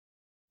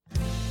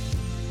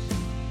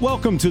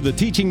Welcome to the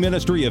teaching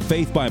ministry of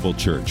Faith Bible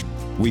Church.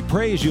 We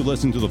pray as you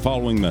listen to the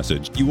following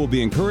message, you will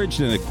be encouraged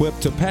and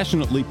equipped to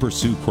passionately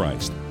pursue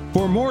Christ.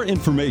 For more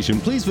information,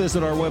 please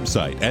visit our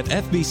website at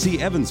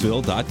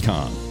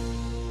fbcevansville.com.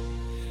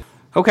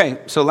 Okay,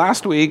 so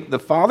last week, the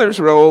father's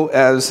role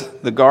as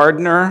the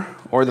gardener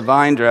or the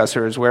vine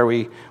dresser is where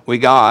we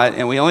got,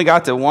 and we only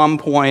got to 1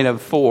 point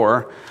of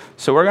 4.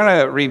 So we're going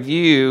to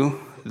review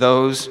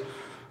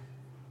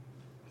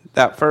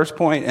that first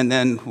point, and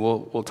then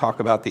we'll talk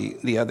about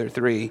the other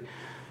 3.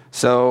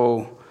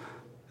 So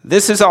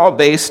this is all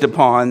based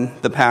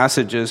upon the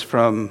passages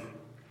from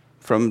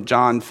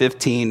John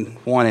 15,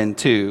 1 and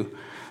 2.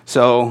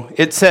 So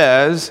it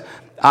says,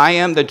 I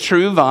am the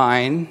true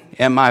vine,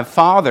 and my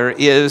Father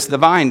is the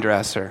vine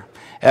dresser.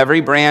 Every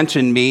branch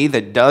in me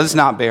that does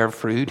not bear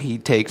fruit, he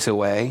takes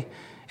away.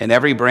 And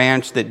every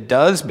branch that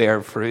does bear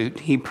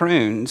fruit, he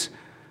prunes,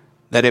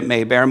 that it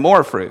may bear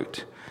more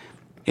fruit.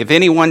 If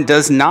anyone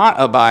does not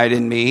abide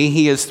in me,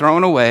 he is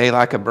thrown away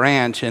like a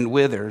branch and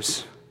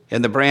withers.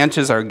 And the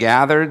branches are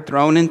gathered,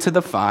 thrown into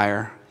the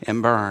fire,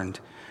 and burned.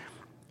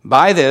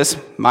 By this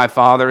my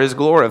Father is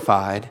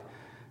glorified,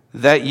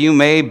 that you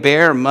may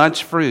bear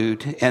much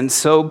fruit, and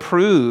so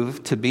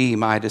prove to be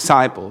my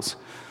disciples.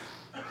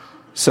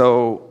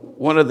 So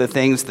one of the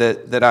things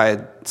that I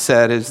had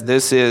said is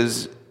this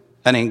is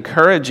an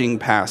encouraging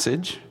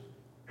passage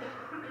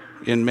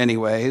in many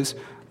ways,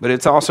 but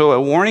it's also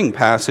a warning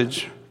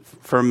passage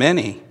for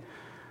many.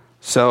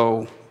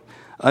 So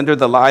under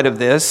the light of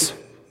this,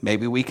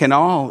 maybe we can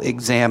all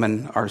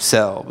examine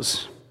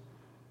ourselves,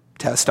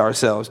 test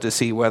ourselves to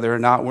see whether or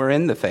not we're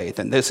in the faith.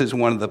 And this is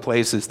one of the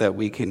places that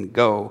we can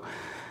go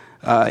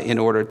in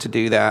order to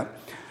do that.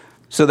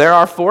 So there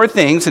are 4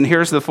 things, and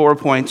here's the 4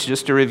 points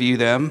just to review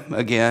them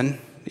again,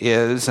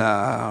 is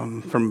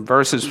from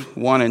verses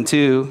 1 and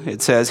 2,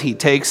 it says, he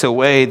takes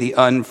away the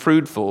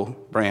unfruitful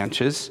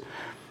branches.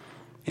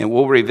 And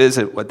we'll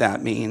revisit what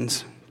that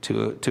means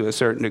to a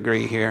certain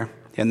degree here.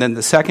 And then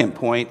the second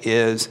point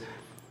is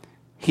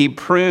he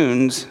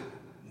prunes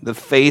the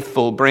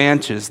faithful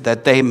branches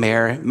that they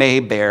may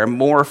bear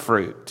more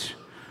fruit.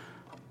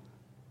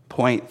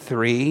 Point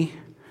 3,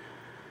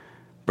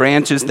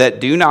 branches that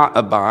do not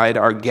abide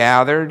are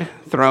gathered,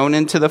 thrown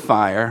into the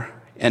fire,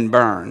 and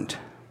burned.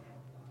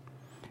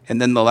 And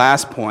then the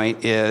last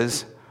point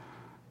is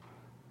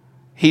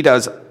he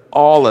does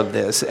all of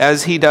this,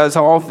 as he does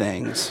all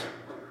things,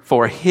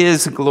 for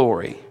his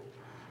glory.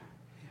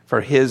 For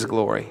his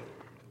glory.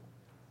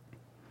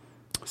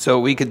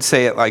 So we could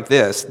say it like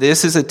this.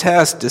 This is a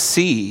test to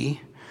see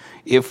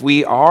if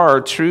we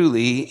are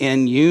truly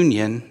in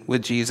union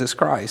with Jesus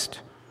Christ.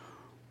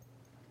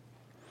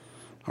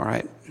 All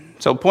right.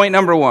 So point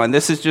number 1,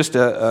 this is just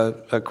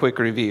a quick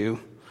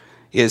review,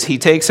 is he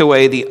takes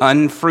away the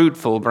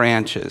unfruitful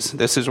branches.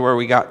 This is where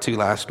we got to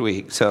last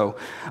week. So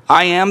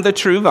I am the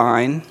true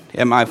vine,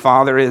 and my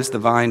Father is the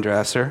vine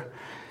dresser.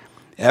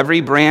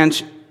 Every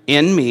branch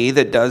in me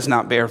that does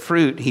not bear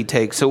fruit, he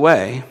takes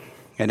away.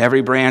 And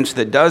every branch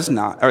that does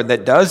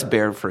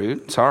bear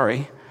fruit,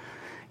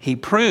 he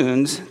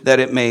prunes that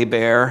it may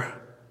bear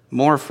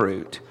more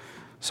fruit.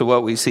 So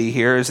what we see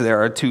here is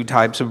there are 2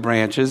 types of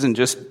branches, and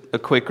just a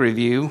quick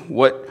review.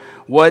 What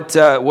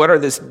are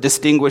the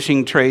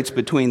distinguishing traits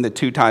between the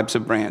 2 types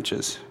of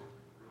branches?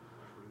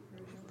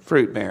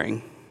 Fruit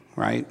bearing,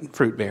 right?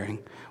 Fruit bearing.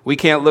 We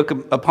can't look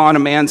upon a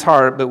man's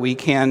heart, but we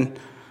can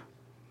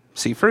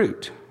see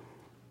fruit.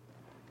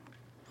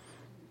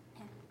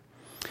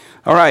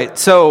 All right,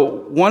 so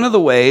one of the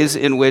ways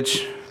in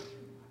which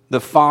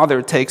the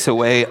Father takes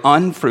away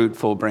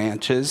unfruitful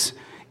branches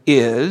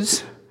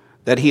is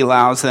that he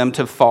allows them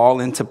to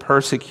fall into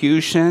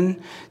persecution,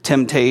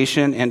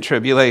 temptation, and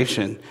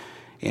tribulation.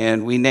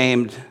 And we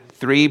named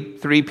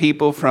three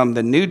people from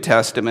the New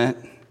Testament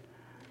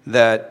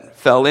that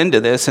fell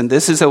into this, and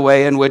this is a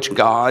way in which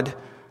God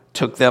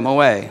took them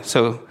away.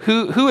 So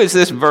who is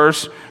this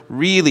verse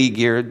really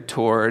geared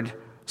toward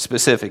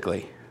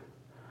specifically?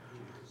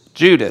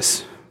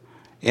 Judas.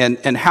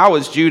 And how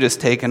was Judas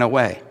taken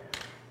away?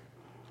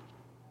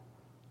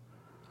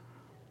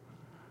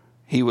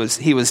 He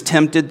was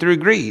tempted through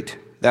greed.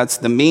 That's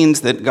the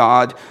means that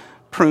God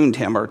pruned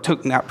him, or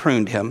took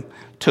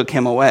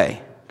him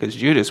away, because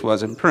Judas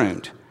wasn't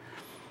pruned.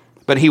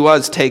 But he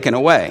was taken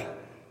away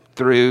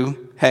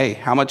through, hey,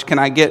 how much can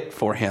I get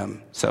for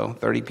him? So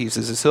 30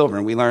 pieces of silver.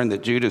 And we learned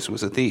that Judas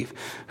was a thief.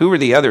 Who were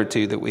the other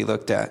 2 that we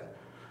looked at?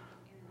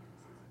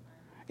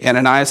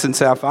 Ananias and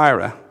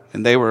Sapphira.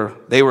 And they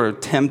were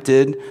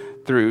tempted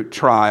through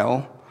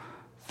trial,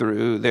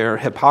 through their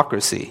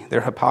hypocrisy.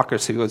 Their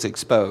hypocrisy was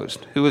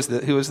exposed. Who was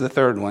the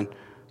third one?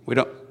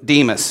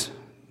 Demas.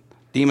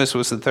 Demas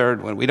was the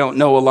third one. We don't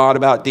know a lot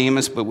about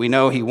Demas, but we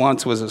know he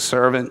once was a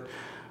servant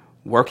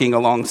working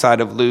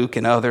alongside of Luke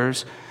and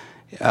others.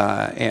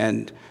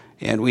 And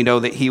we know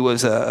that he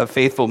was a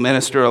faithful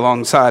minister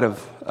alongside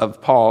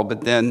of Paul,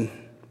 but then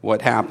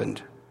what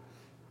happened?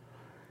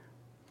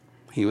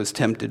 He was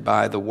tempted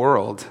by the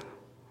world,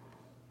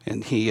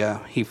 and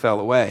he fell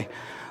away.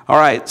 All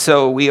right,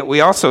 so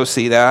we also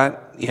see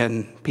that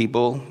in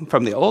people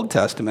from the Old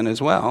Testament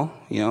as well.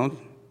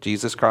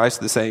 Jesus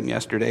Christ the same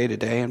yesterday,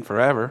 today, and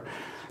forever.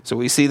 So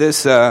we see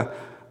this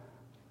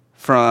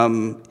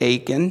from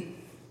Achan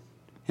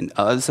and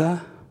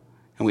Uzzah,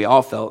 and we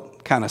all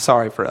felt kind of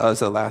sorry for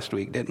Uzzah last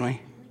week, didn't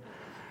we?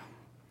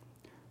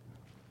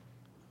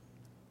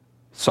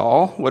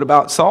 Saul, what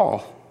about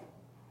Saul?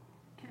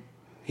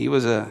 He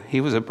was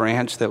a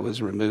branch that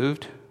was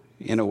removed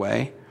in a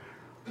way.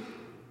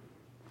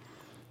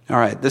 All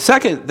right, the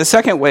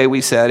second way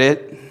we said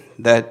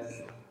it, that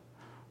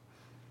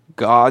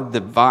God, the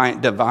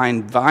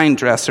divine vine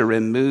dresser,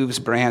 removes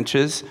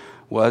branches,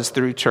 was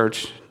through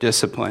church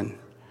discipline.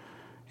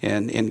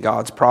 And in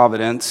God's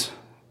providence,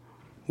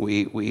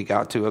 we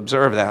got to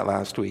observe that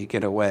last week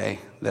in a way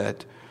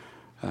that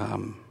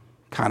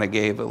kind of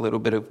gave a little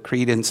bit of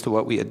credence to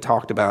what we had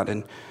talked about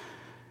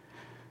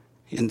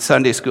in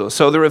Sunday school.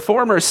 So the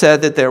Reformers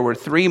said that there were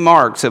 3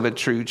 marks of a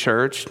true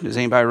church. Does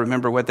anybody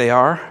remember what they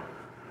are?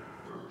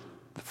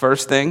 The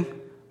first thing,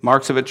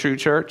 marks of a true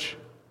church?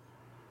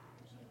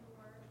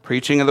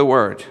 Preaching of the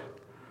word.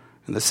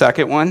 And the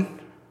second one?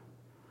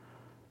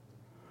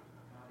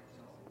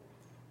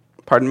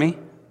 Pardon me?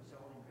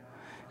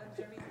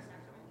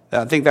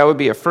 I think that would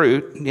be a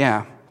fruit,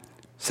 yeah.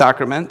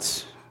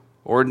 Sacraments,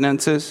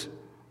 ordinances,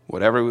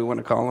 whatever we want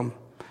to call them.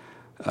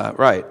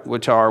 Right,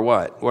 which are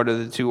what? What are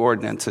the 2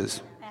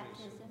 ordinances?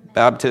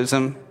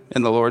 Baptism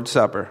and the Lord's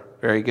Supper.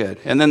 Very good.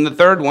 And then the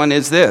third one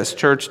is this,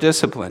 church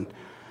discipline.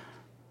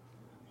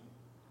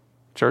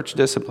 Church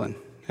discipline,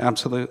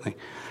 absolutely.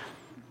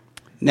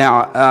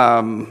 Now,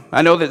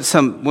 I know that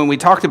when we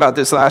talked about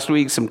this last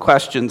week, some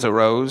questions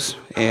arose,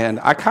 and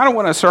I kind of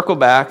want to circle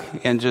back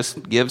and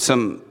just give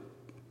some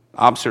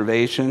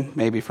observation,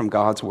 maybe from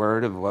God's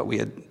Word, of what we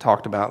had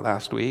talked about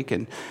last week,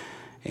 and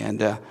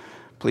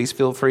please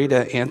feel free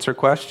to answer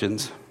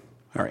questions,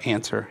 or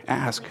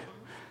ask.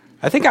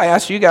 I think I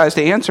asked you guys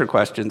to answer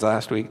questions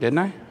last week, didn't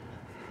I? I have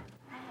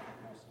a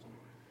question.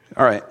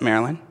 All right,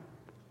 Marilyn.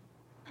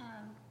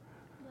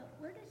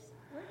 Where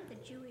do the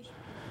Jewish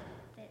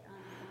people fit on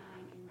the vine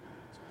and the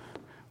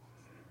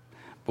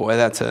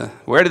branches?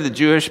 Boy, where do the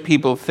Jewish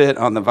people fit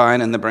on the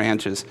vine and the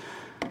branches?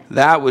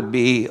 That would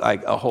be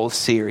like a whole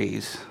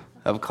series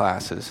of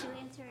classes. You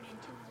answer it in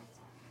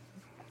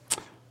 2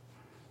 words.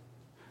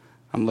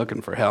 I'm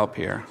looking for help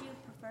here. Would you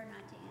prefer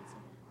not to answer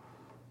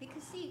that?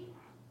 Because see,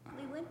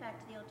 we went back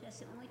to the Old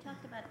Testament and we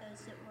talked about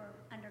those that were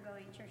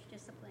undergoing church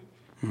discipline.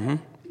 Mm-hmm.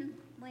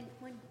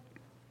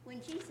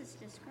 When Jesus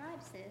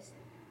describes this,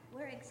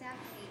 where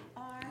exactly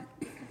are,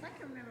 because I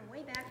can remember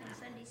way back in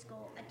Sunday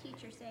school, a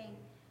teacher saying,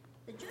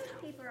 the Jewish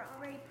people are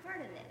already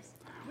part of this.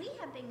 We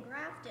have been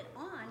grafted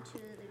on to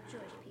the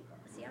Jewish people.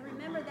 See, I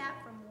remember that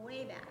from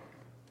way back.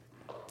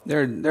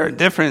 There are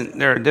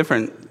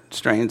different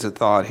strains of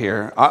thought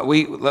here.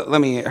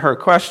 Her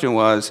question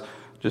was,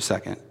 just a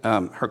second.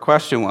 Her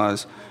question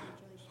was,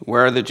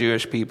 where are the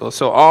Jewish people?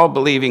 So all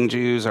believing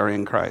Jews are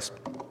in Christ.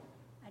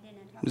 I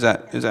didn't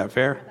talk Is that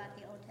fair? about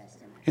the Old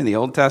Testament. In the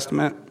Old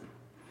Testament?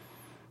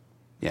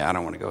 Yeah, I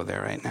don't want to go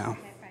there right now.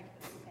 Okay, right.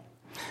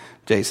 Okay.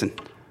 Jason. I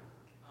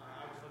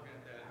was looking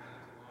at that not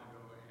too long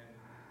ago, and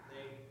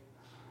they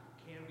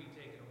can be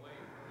taken away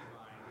from the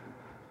vine,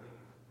 I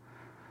believe.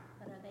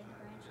 But are they the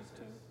branches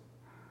too?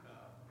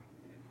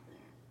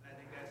 I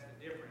think that's the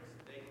difference.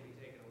 They can be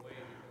taken away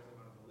because of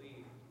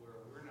unbelief, where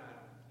we're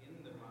not in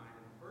the vine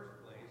in the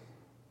first place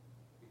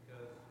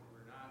because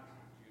we're not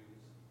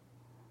Jews,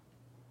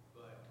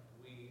 but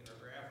we are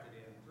grafted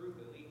in through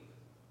belief,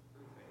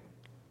 through faith.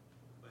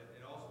 But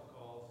it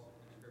also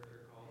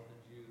Scripture calls the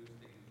Jews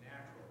the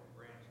natural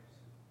branches.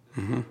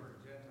 Mm-hmm. For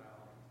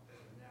Gentile, the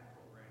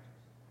natural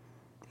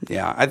branches.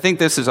 Yeah, I think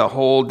this is a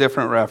whole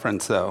different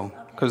reference, though,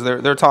 because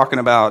they're talking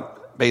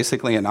about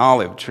basically an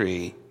olive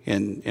tree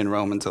in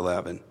Romans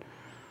 11.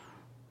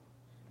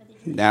 But the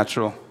Jewish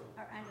Natural. people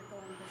are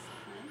undergoing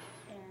discipline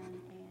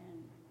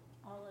and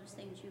all those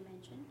things you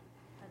mentioned,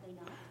 are they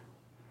not?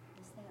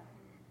 Yes,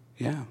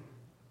 they are.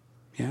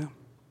 Yeah.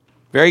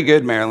 Very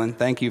good, Marilyn.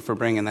 Thank you for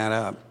bringing that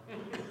up.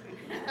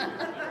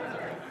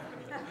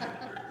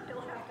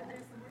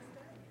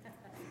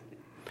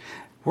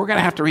 We're going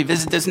to have to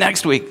revisit this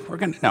next week.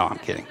 No, I'm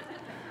kidding.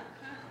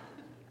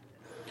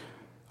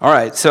 All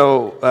right,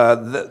 so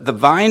the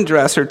vine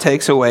dresser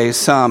takes away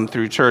some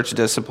through church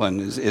discipline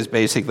is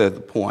basically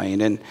the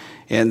point.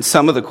 And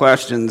some of the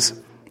questions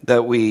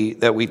that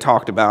we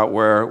talked about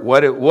were,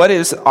 what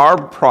is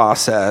our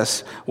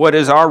process? What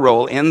is our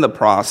role in the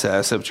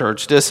process of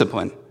church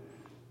discipline?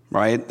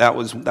 Right? That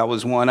was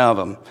one of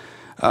them.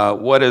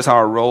 What is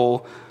our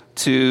role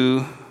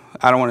to,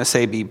 I don't want to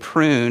say be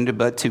pruned,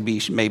 but to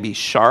be maybe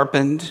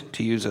sharpened,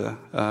 to use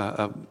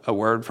a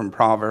word from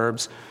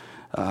Proverbs,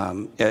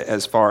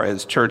 as far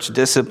as church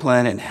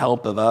discipline and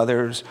help of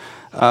others.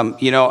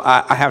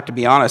 I have to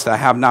be honest, I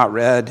have not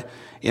read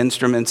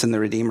Instruments in the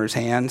Redeemer's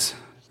Hands.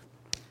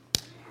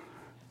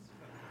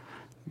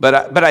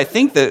 But I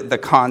think that the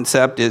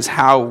concept is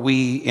how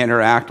we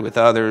interact with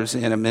others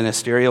in a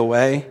ministerial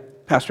way,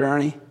 Pastor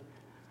Ernie.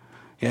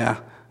 Yeah,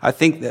 I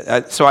think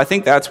that. So I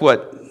think that's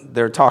what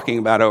they're talking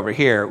about over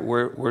here.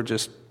 We're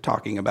just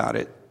talking about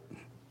it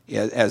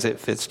as it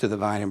fits to the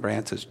vine and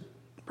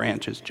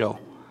branches, Joel.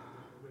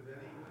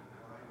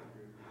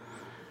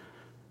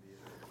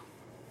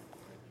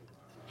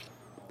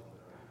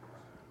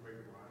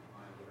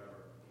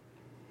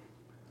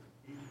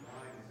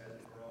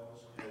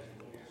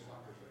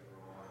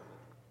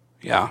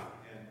 Yeah.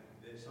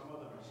 And some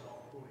of them are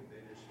self-pruning.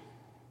 They just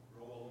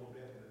grow a little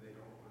bit and then they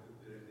don't.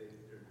 They're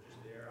just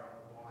there out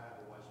of the wall.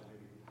 Otherwise,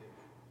 maybe you take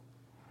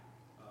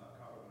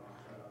carbon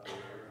monoxide out of the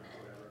air and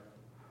whatever.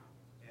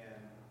 And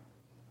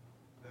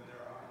then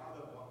there are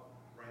other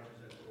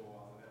branches that grow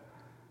off of it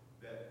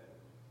that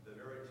the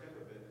very tip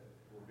of it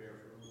will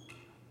bear fruit,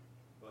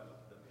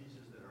 but the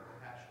pieces that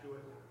are attached to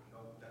it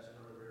don't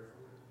necessarily bear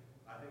fruit.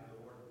 I think the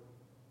Lord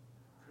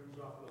trims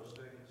off those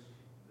things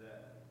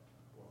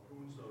or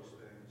prunes those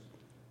things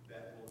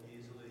that will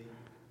easily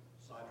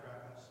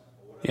sidetrack us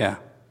or whatever. Yeah.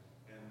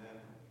 And then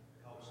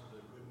helps the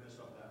goodness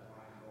of that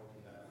vine go to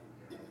that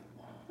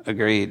fruit.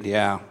 Agreed,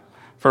 yeah.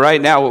 For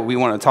right now, what we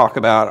want to talk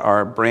about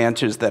are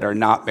branches that are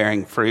not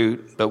bearing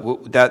fruit,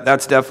 but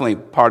that's definitely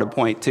part of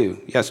point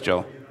two. Yes,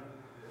 Joe? The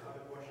other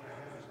question I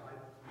have is,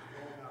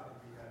 growing up,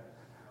 we had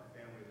a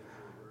family that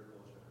we were very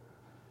close to,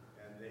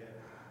 and they had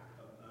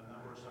a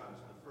number of sons.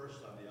 The first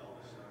son, the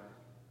eldest son,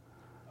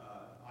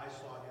 I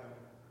saw him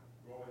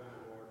growing in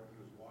the Lord.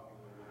 He was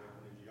walking in the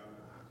Lord when he was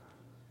younger.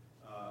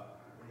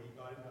 When he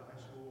got into high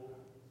school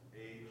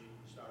age,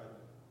 he started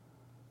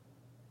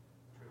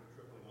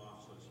trickling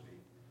off, so to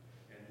speak.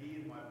 And he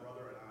and my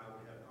brother and I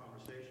would have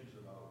conversations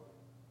about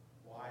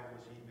why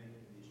was he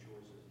making these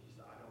choices. He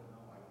said, I don't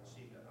know. I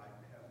seem to have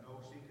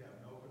no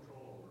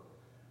control over it.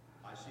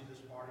 I see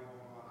this party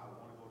going on. I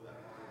want to go to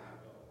that party and I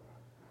go.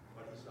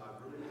 But he said, I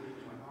really believe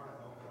in my heart.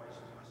 I know Christ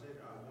is my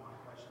Savior. I want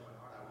Christ in my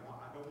heart.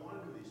 I don't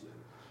want to do these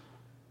things.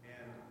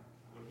 And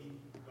when he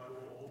got a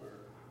little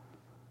older,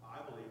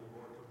 I believe the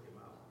Lord took him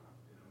out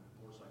in a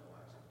motorcycle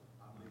accident.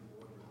 I believe the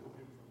Lord removed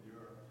him from the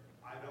earth.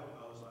 I don't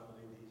know, so I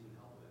believe he's in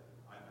hell today.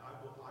 I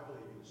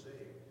believe he was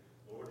saved.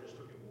 The Lord just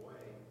took him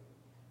away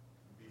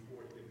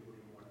before he could do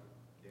any more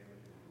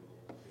damage.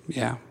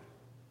 Yeah.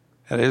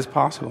 That is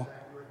possible.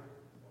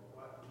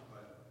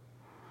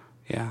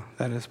 Yeah,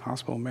 that is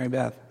possible. Mary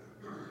Beth.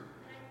 And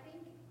I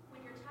think when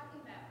you're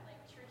talking about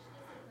like church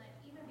discipline,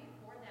 even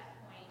before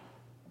that point,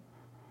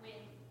 when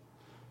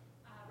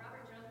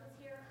Robert Jones was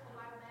here a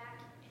while back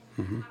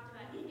and talked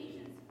about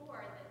Ephesians 4,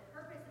 the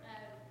purpose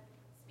of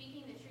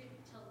speaking the truth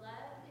to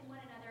love in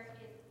one another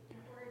is in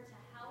order to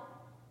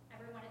help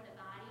everyone in the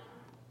body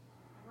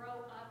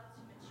grow up to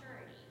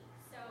maturity.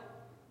 So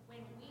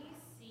when we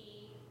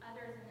see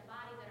others in the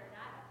body that are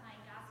not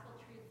applying gospel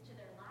truths to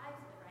their lives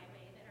the right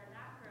way, that are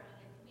not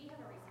growing, we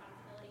have a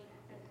responsibility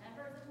as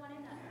members of one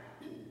another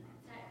to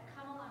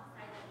come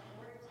alongside them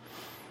in order to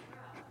help them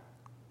grow.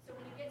 So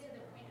when you get to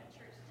the point of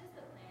church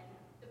discipline,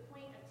 the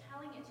point of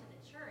telling it to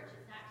the church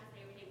is not to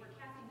say, okay, we're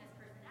casting this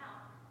person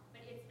out,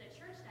 but it's the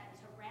church then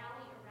to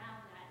rally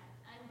around that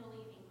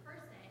unbelieving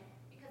person,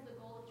 because the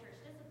goal of church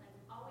discipline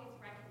is always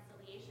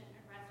reconciliation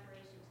and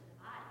restoration to the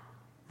body.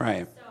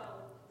 Right. So,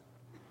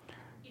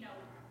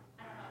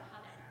 I don't know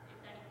how if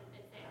that even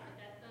fits in,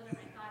 but those are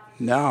my thoughts.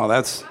 No,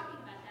 that's...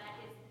 Talking about that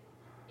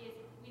is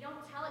we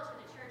don't tell it to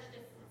the church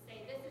just to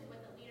say this is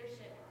what the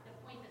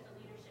point that the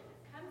leadership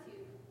has come to.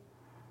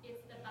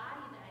 It's the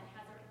body that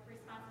has a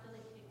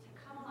responsibility to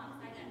come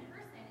alongside that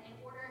person in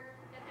order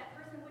that that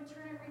person would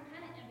turn and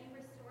repent and be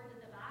restored to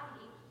the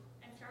body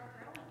and start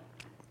growing.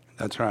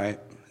 That's right.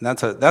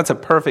 That's a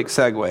perfect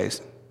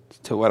segue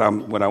to what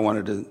I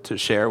wanted to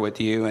share with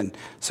you. And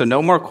so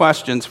no more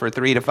questions for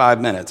 3 to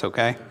 5 minutes,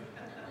 okay?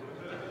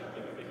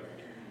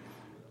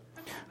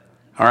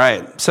 All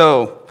right.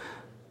 So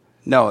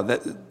no,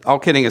 all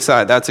kidding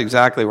aside, that's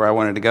exactly where I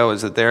wanted to go,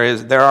 is that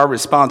there are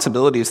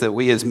responsibilities that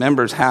we as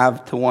members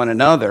have to one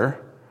another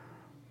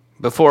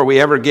before we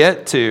ever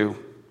get to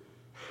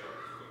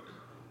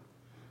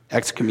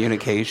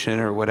excommunication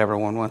or whatever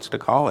one wants to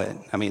call it.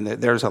 I mean,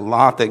 there's a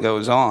lot that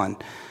goes on.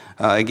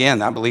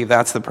 Again, I believe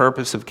that's the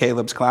purpose of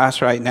Caleb's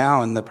class right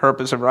now, and the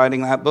purpose of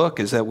writing that book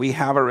is that we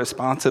have a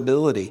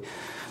responsibility.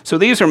 So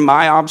these are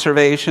my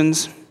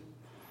observations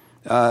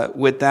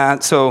with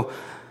that. So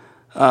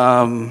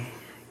I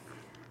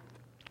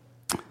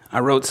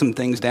wrote some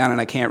things down,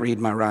 and I can't read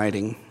my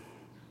writing.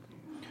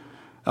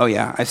 Oh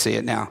yeah, I see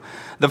it now.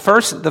 The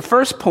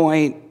first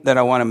point that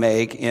I want to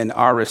make in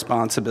our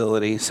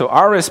responsibility, so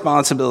our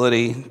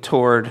responsibility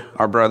toward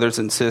our brothers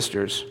and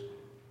sisters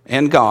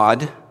and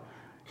God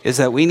is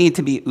that we need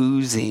to be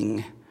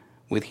oozing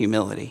with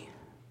humility.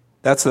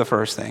 That's the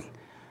first thing.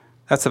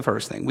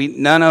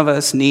 None of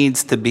us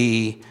needs to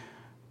be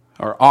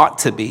or ought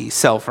to be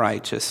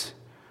self-righteous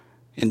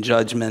and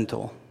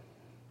judgmental.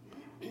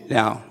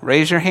 Now,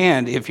 raise your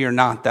hand if you're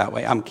not that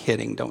way. I'm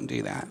kidding, don't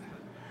do that.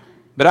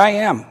 But I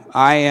am.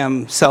 I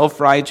am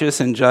self-righteous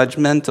and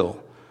judgmental.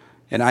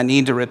 And I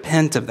need to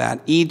repent of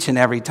that each and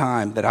every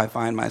time that I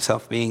find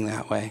myself being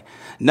that way.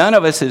 None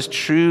of us is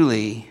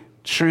truly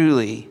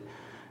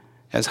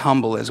as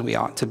humble as we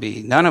ought to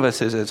be. None of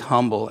us is as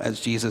humble as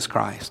Jesus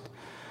Christ.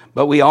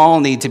 But we all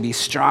need to be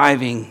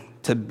striving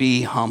to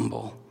be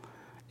humble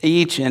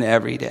each and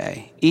every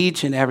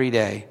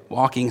day,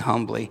 walking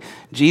humbly.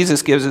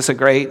 Jesus gives us a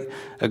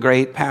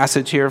great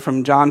passage here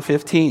from John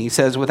 15. He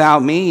says,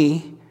 without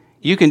me,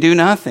 you can do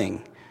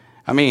nothing.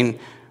 I mean,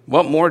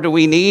 what more do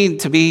we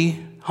need to be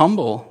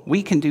humble?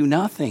 We can do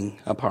nothing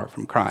apart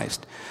from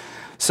Christ.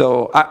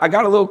 So I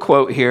got a little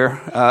quote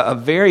here, a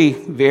very,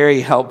 very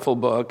helpful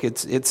book.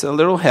 It's a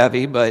little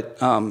heavy, but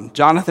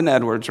Jonathan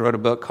Edwards wrote a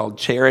book called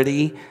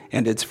Charity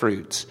and Its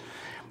Fruits.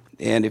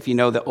 And if you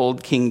know the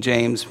old King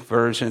James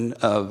version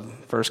of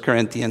 1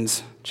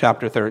 Corinthians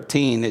chapter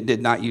 13, it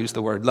did not use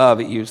the word love,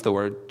 it used the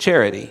word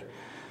charity.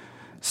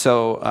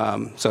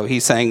 So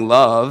he's saying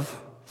love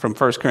from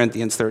 1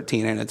 Corinthians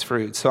 13 and its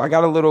fruits. So I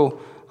got a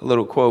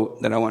little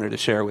quote that I wanted to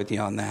share with you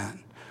on that.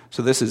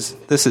 So this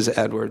is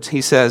Edwards.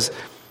 He says,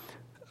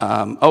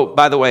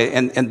 by the way,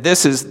 and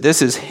this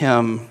is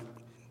him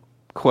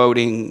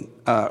quoting,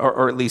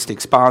 or at least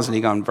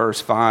expositing on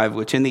verse 5,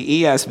 which in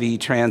the ESV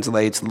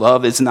translates,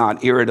 love is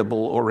not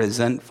irritable or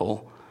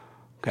resentful,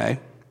 okay?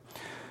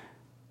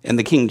 In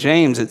the King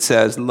James, it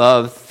says,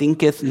 love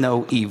thinketh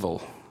no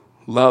evil.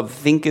 Love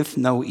thinketh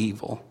no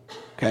evil,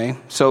 okay?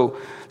 So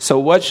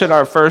what should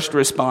our first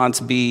response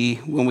be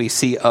when we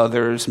see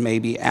others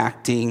maybe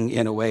acting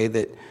in a way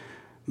that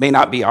may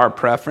not be our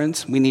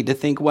preference? We need to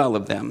think well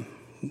of them.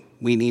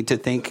 We need to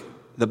think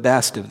the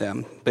best of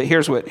them. But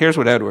here's what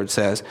Edwards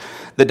says.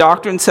 The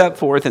doctrine set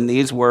forth in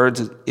these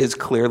words is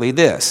clearly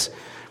this,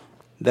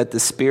 that the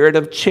spirit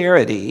of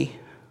charity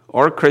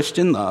or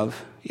Christian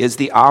love is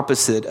the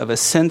opposite of a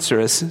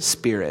censorious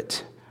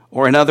spirit.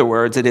 Or in other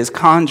words, it is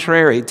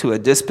contrary to a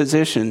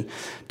disposition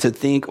to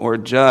think or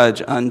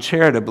judge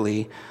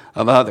uncharitably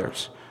of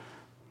others.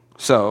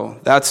 So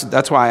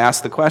that's why I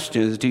asked the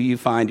question is, do you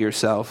find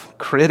yourself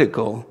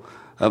critical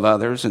of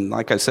others? And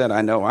like I said,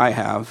 I know I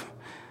have.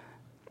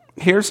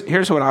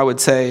 Here's what I would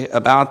say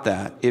about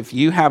that. If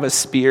you have a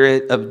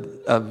spirit of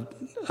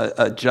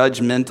a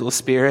judgmental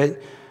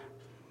spirit,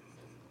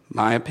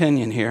 my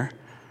opinion here,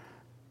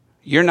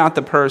 you're not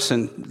the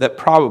person that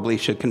probably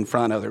should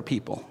confront other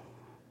people.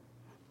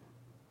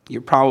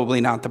 You're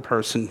probably not the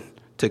person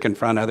to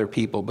confront other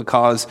people,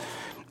 because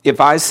if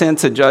I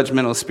sense a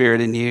judgmental spirit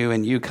in you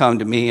and you come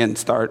to me and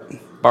start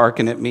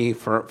barking at me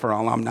for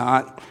all I'm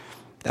not,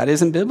 that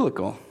isn't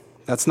biblical.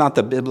 That's not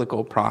the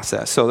biblical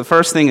process. So the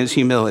first thing is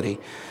humility.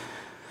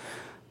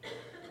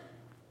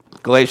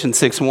 Galatians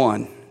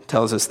 6:1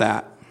 tells us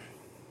that.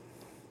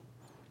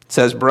 It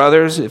says,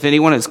 brothers, if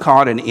anyone is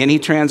caught in any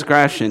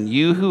transgression,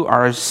 you who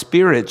are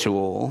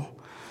spiritual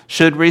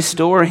should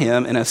restore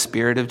him in a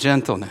spirit of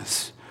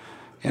gentleness.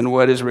 And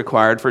what is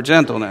required for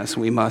gentleness?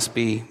 We must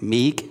be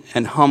meek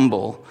and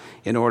humble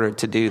in order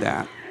to do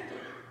that.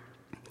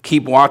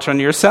 Keep watch on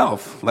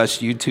yourself,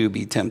 lest you too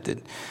be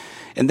tempted.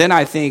 And then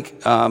I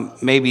think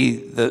maybe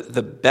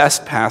the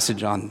best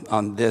passage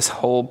on this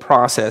whole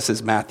process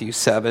is Matthew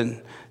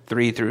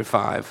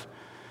 7:3-5.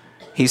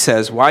 He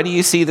says, why do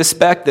you see the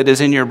speck that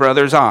is in your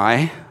brother's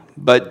eye,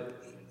 but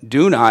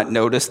do not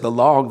notice the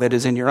log that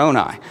is in your own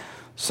eye?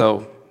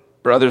 So,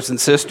 brothers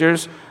and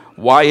sisters,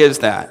 why is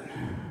that?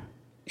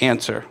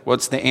 Answer.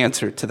 What's the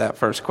answer to that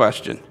first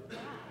question?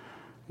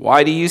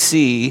 Why do you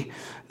see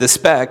the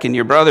speck in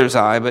your brother's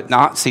eye, but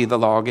not see the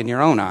log in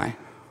your own eye?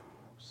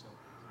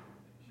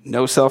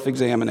 No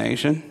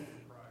self-examination.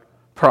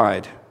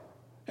 Pride.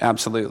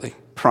 Absolutely.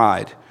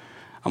 Pride.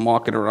 I'm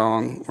walking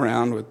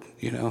around with,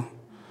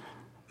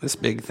 this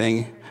big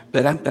thing.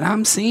 But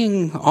I'm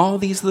seeing all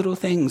these little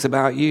things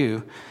about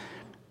you.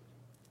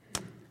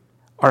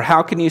 Or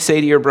how can you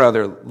say to your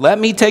brother, let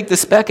me take the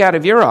speck out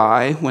of your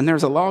eye when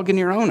there's a log in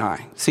your own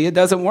eye? See, it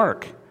doesn't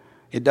work.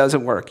 It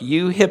doesn't work.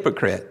 You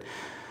hypocrite.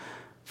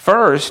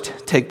 First,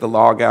 take the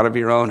log out of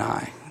your own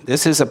eye.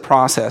 This is a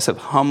process of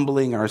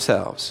humbling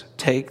ourselves.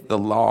 Take the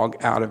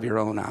log out of your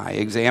own eye.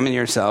 Examine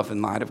yourself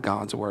in light of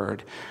God's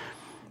word.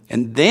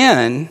 And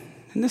then,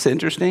 isn't this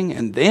interesting?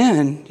 And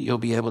then you'll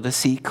be able to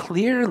see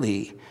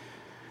clearly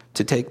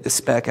to take the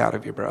speck out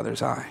of your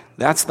brother's eye.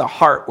 That's the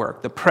heart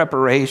work, the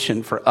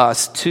preparation for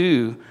us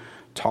to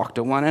talk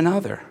to one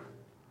another.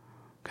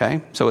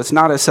 Okay? So it's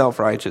not a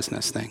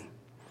self-righteousness thing.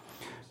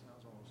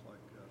 Sounds almost like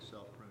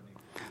self-pruning.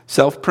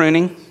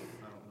 Self-pruning? I don't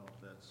know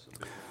if that's a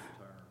biblical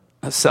term.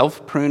 A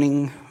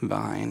self-pruning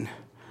vine.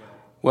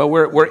 Well,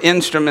 we're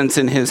instruments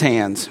in his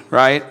hands,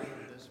 right?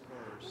 This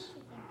verse,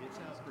 it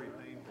sounds pretty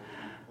painful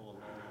when you pull a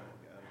log out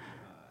of your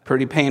eye.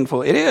 Pretty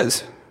painful. It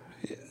is.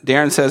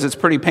 Darren says it's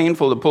pretty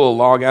painful to pull a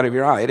log out of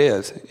your eye. It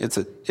is.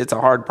 It's a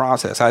hard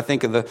process. I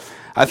think of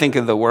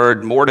the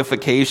word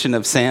mortification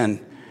of sin.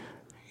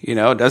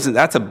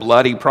 That's a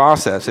bloody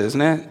process,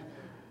 isn't it?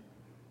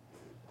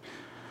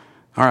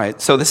 All right.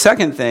 So the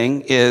second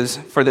thing is,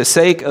 for the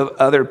sake of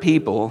other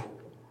people,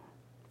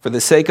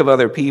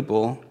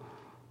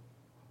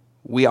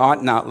 we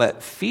ought not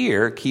let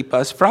fear keep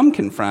us from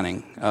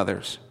confronting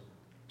others.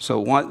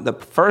 So the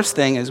first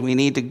thing is we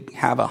need to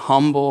have a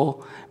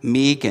humble,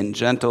 meek, and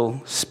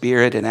gentle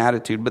spirit and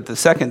attitude. But the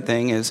second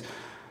thing is,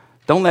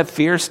 don't let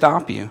fear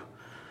stop you.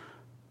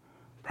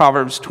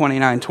 Proverbs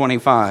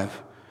 29:25.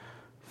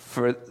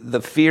 For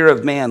the fear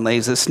of man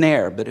lays a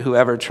snare, but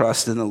whoever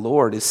trusts in the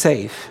Lord is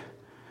safe.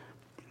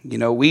 You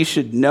know, we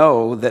should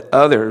know that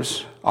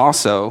others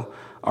also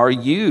are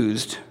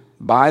used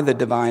by the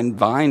divine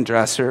vine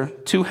dresser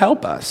to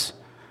help us.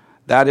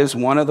 That is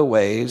one of the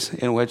ways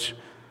in which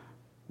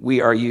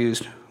we are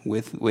used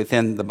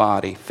within the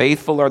body.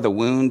 Faithful are the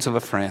wounds of a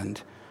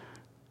friend.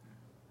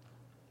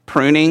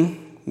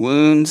 Pruning,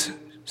 wounds,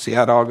 see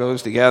how it all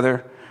goes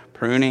together?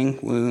 Pruning,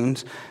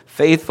 wounds.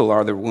 Faithful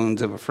are the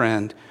wounds of a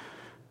friend.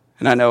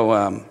 And I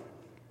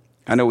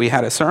know we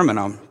had a sermon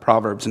on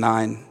Proverbs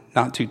 9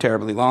 not too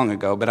terribly long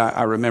ago, but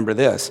I remember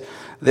this.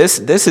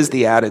 This is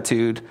the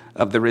attitude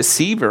of the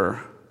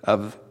receiver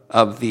of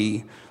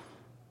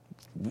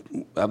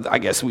I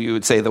guess we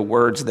would say the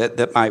words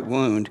that might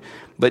wound.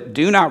 But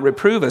do not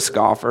reprove a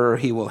scoffer, or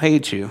he will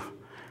hate you.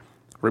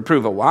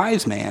 Reprove a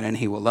wise man, and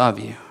he will love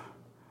you.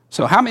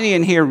 So how many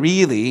in here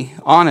really,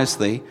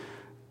 honestly,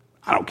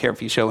 I don't care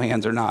if you show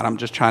hands or not, I'm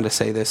just trying to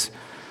say this,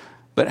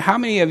 but how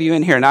many of you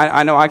in here, and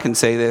I know I can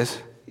say this,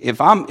 if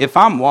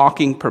I'm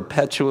walking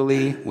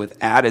perpetually with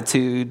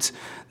attitudes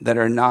that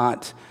are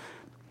not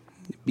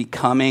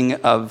becoming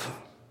of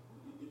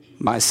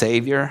my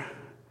Savior,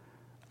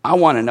 I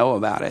want to know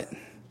about it.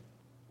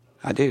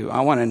 I do.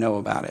 I want to know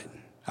about it.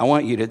 I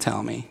want you to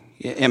tell me.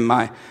 And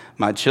my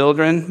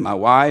children, my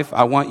wife,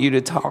 I want you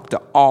to talk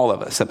to all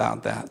of us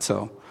about that.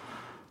 So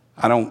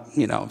I don't,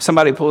 if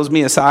somebody pulls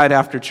me aside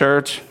after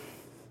church,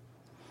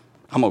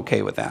 I'm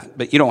okay with that.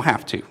 But you don't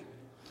have to.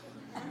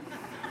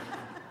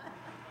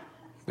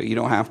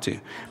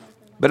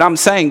 But I'm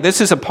saying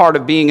this is a part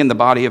of being in the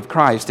body of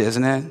Christ,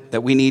 isn't it?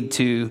 That we need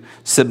to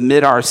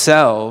submit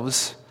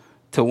ourselves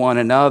to one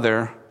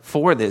another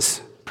for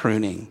this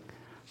pruning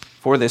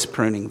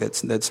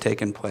that's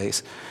taken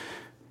place.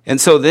 And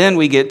so then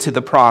we get to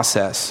the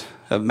process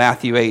of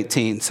Matthew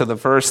 18. So the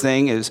first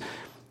thing is,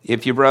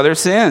 if your brother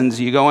sins,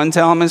 you go and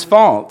tell him his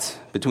fault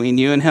between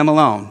you and him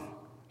alone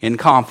in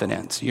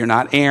confidence. You're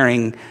not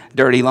airing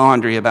dirty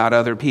laundry about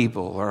other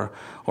people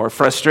or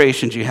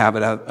frustrations you have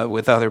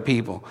with other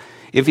people.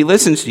 If he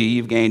listens to you,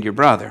 you've gained your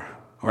brother.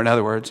 Or in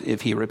other words,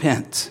 if he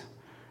repents,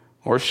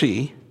 or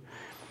she.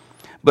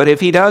 But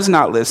if he does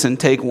not listen,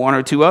 take one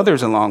or two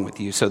others along with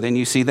you. So then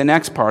you see the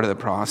next part of the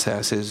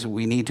process is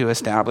we need to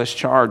establish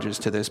charges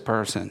to this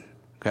person,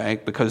 okay?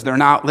 Because they're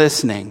not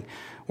listening.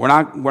 We're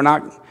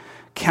not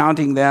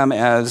counting them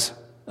as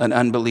an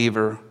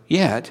unbeliever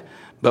yet,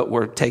 but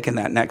we're taking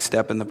that next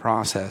step in the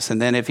process.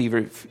 And then if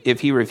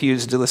he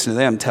refuses to listen to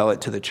them, tell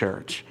it to the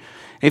church.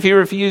 If he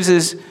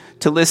refuses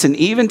to listen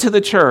even to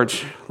the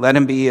church, let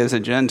him be as a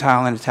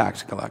Gentile and a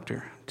tax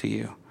collector to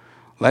you.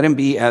 Let him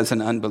be as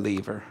an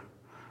unbeliever.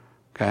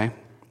 Okay?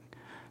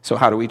 So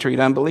how do we treat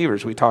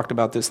unbelievers? We talked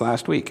about this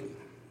last week.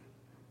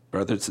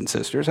 Brothers and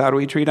sisters, how do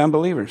we treat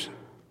unbelievers?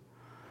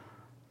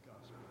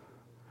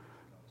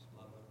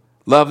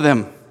 Love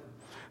them.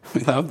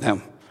 We love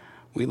them.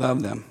 We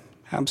love them.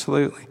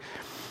 Absolutely.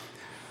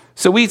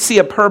 So we see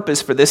a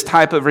purpose for this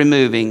type of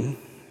removing,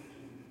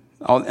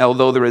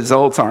 although the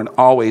results aren't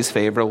always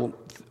favorable.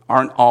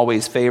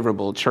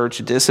 Church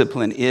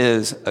discipline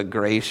is a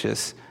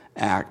gracious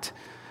act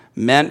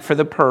meant for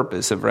the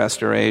purpose of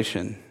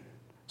restoration.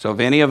 So if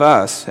any of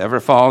us ever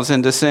falls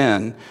into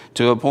sin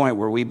to a point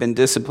where we've been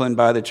disciplined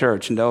by the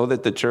church, know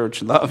that the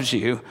church loves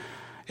you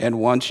and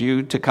wants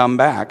you to come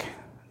back.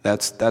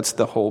 That's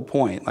the whole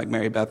point. Like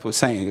Mary Beth was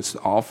saying, it's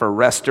all for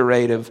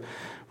restorative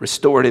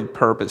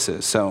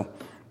purposes. So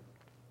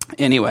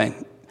anyway,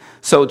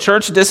 so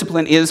church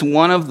discipline is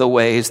one of the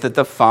ways that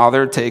the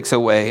Father takes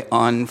away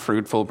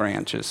unfruitful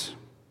branches.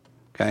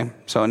 Okay,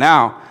 so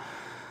now,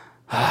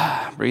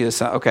 breathe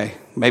this out. Okay,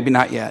 maybe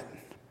not yet.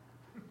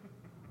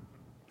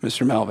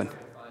 Mr. Melvin.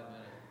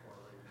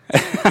 I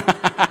just had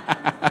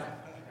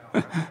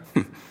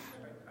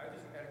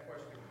a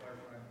question to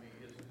clarify to me.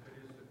 Is the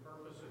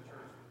purpose of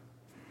church,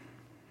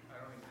 I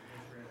don't need to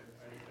answer it,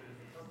 is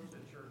the purpose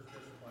of church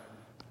discipline,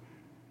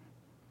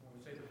 when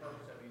we say the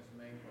purpose, that means the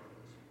main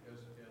purpose,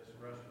 is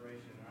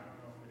restoration. I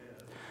don't know if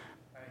it is.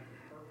 I think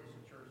the purpose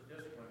of church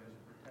discipline is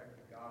to protect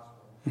the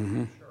gospel of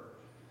the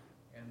church.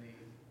 And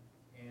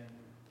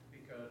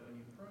because when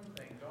you prune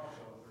things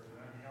also, if there's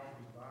an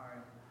unhealthy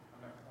vine,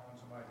 I'm not calling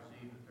somebody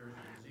disease, but there's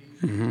a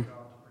disease to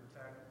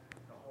protect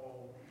the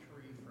whole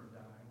tree from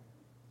dying.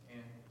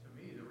 And to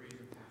me, the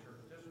reason for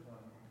church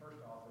discipline, first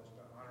off, is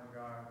to honor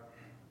God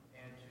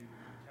and to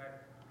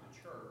protect the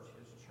church,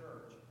 his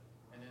church.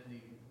 And then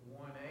the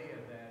 1A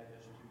of that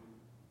is to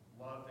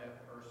love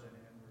that person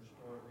and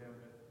restore them.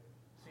 But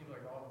it seems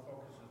like all the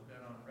focus has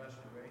been on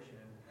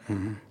restoration. And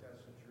I think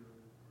that's the true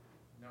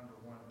number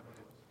one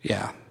purpose.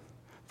 Yeah.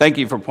 Thank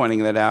you for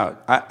pointing that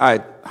out. I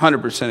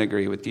 100%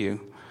 agree with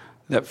you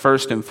that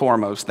first and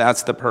foremost,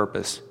 that's the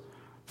purpose.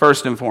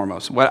 First and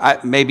foremost.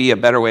 Maybe a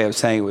better way of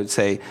saying it would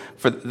say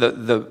for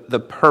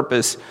the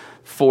purpose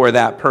for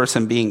that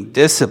person being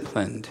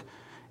disciplined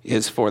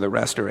is for the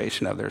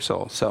restoration of their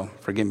soul. So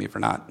forgive me for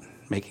not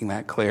making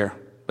that clear.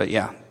 But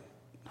yeah,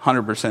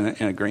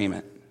 100% in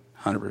agreement.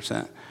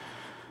 100%.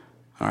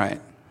 All right.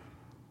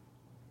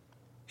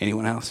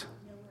 Anyone else?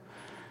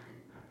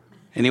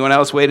 Anyone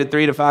else waited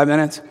 3 to 5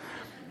 minutes?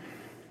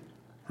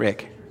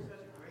 Rick.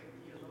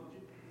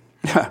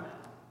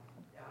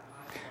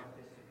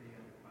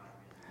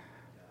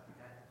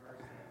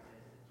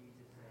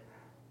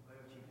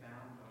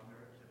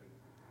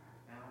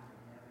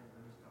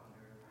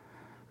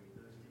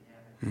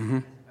 Mm-hmm.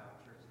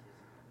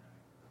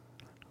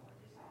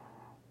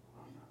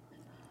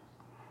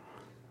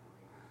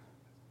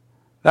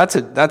 That's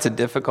a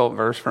difficult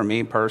verse for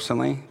me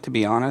personally, to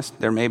be honest.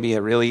 There may be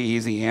a really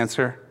easy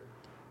answer.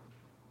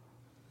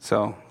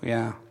 So,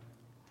 yeah.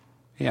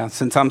 Yeah,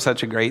 since I'm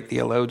such a great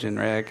theologian,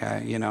 Rick,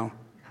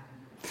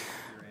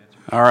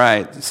 All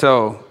right,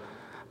 so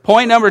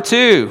point number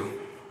 2.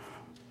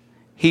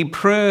 He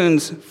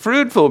prunes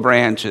fruitful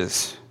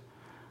branches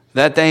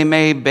that they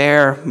may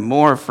bear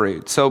more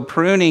fruit. So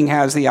pruning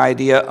has the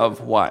idea of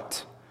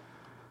what?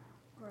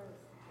 Growth.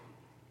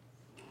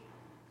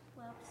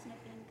 Well,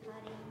 snipping,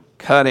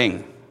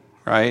 Cutting,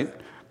 right?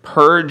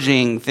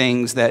 Purging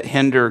things that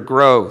hinder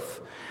growth.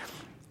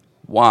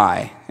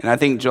 Why? And I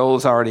think is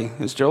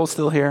Joel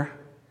still here?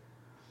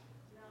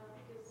 No,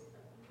 because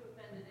you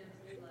offended him,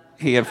 so he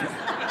left. He have,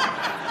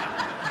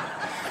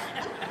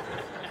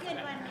 Good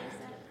one,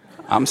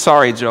 Lisa. I'm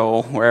sorry,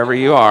 Joel, wherever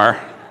you are.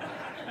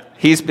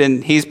 He's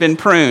been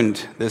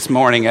pruned this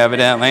morning,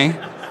 evidently.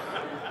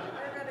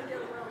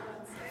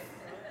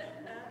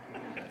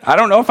 I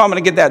don't know if I'm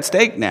going to get that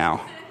steak now.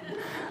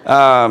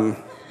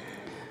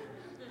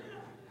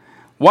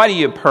 Why do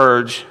you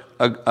purge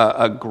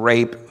a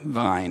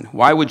grapevine?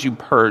 Why would you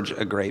purge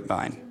a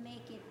grapevine? To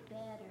make it better,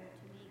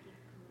 to make it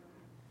grow.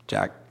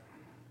 Jack?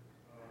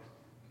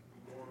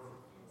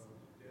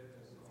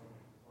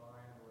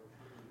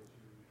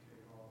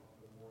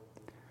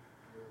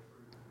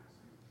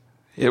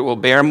 It will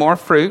bear more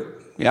fruit.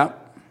 Yeah.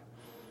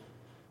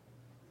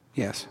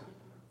 Yes.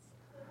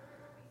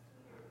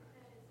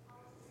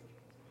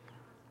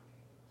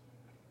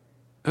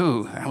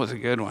 Ooh, that was a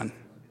good one.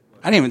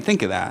 I didn't even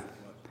think of that.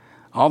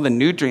 All the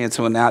nutrients,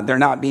 they're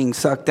not being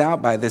sucked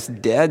out by this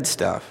dead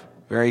stuff.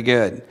 Very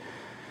good.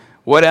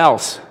 What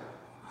else?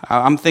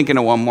 I'm thinking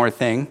of one more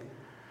thing.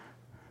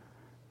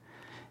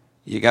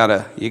 You got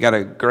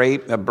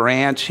a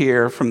branch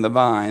here from the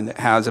vine that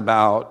has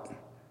about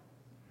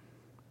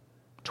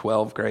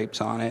 12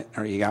 grapes on it,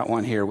 or you got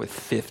one here with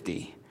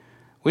 50.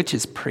 Which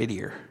is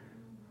prettier?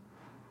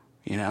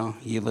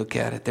 You look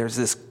at it, there's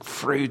this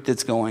fruit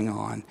that's going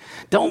on.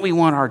 Don't we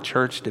want our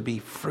church to be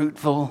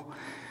fruitful?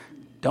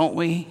 Don't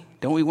we?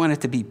 Don't we want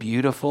it to be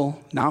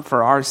beautiful? Not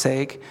for our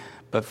sake,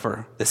 but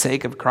for the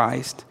sake of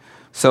Christ.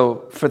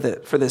 So for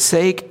the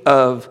sake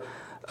of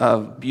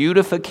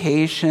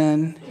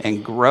beautification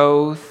and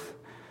growth,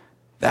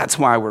 that's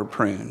why we're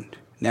pruned.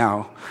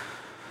 Now,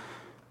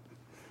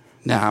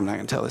 I'm not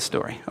going to tell this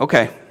story.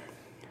 Okay.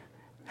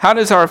 How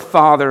does our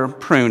Father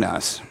prune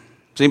us?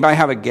 Does anybody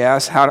have a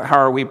guess? How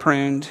are we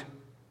pruned?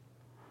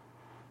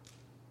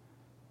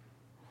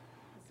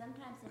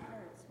 Sometimes it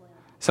hurts. Well,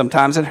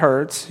 Sometimes it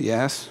hurts,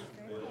 yes.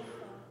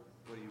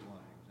 What do you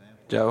want?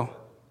 Example? Joe?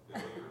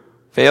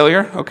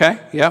 Failure? Okay,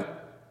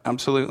 yep,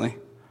 absolutely.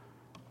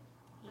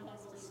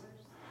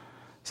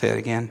 Say it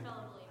again.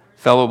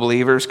 Fellow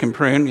believers can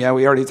prune. Yeah,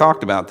 we already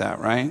talked about that,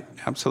 right?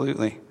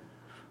 Absolutely.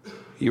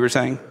 You were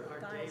saying? God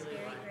is very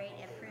great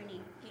at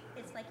pruning.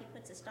 It's like he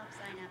puts a stop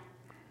sign up,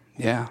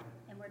 Yeah,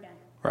 and we're done.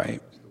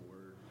 right.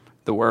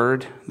 The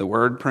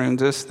word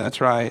prunes us.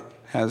 That's right.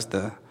 Has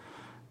the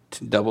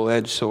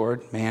double-edged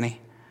sword. Manny?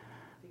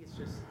 I think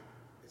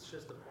it's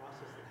just a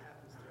process that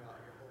happens throughout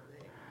your whole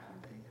day, all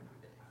day,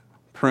 every day.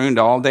 Pruned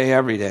all day,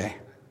 every day.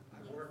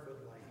 I work with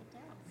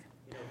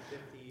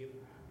 50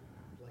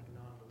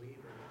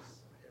 non-believers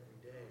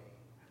every day,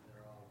 and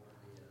they're all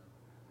really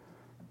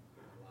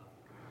a lot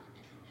of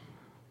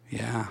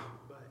Yeah.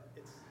 But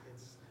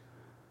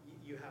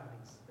you have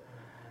not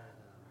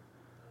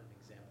an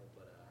example,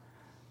 but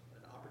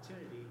an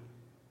opportunity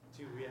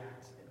to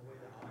react in a way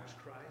that honors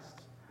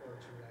Christ, or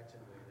to react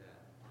in a way that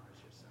honors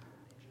your sinful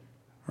nature.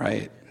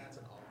 Right. And that's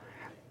an all-day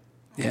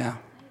thing. Yeah.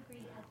 I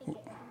agree. I think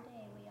every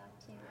day we ought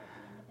to, at the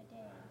end of the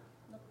day,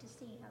 look to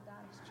see how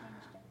God has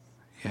changed us.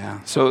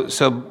 Yeah.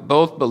 So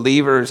both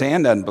believers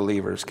and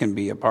unbelievers can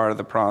be a part of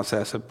the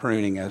process of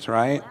pruning us,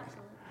 right?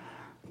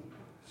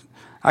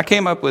 I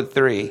came up with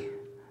 3.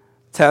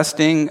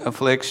 Testing,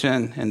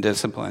 affliction, and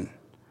discipline.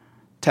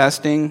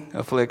 Testing,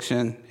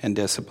 affliction, and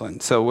discipline.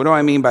 So what do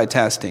I mean by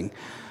testing?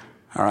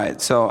 All right,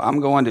 so I'm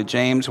going to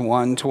James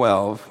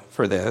 1:12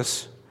 for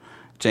this.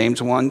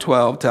 James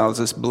 1:12 tells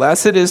us,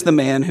 "Blessed is the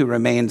man who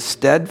remains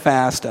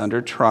steadfast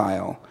under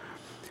trial.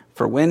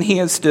 For when he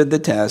has stood the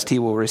test, he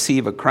will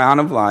receive a crown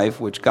of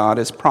life which God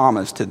has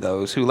promised to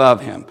those who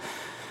love him."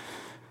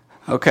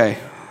 Okay,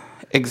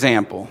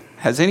 example.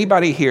 Has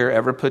anybody here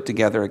ever put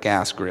together a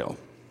gas grill?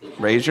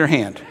 Raise your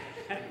hand.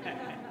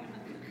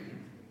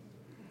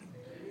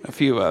 A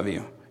few of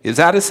you. Is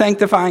that a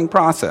sanctifying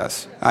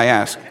process? I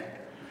ask.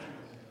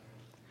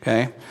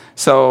 Okay.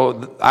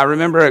 So I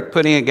remember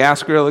putting a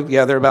gas grill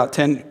together about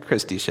 10.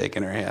 Christy's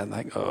shaking her head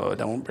like, oh,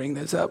 don't bring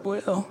this up,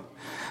 Will.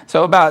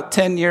 So about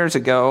 10 years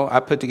ago, I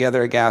put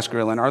together a gas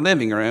grill in our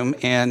living room,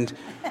 and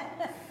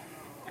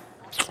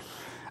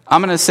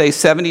I'm going to say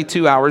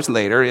 72 hours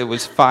later, it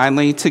was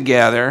finally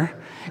together.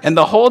 And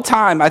the whole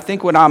time, I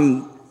think what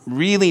I'm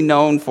really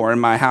known for in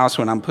my house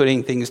when I'm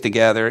putting things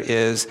together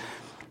is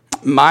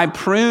my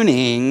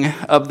pruning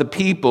of the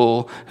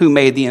people who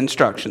made the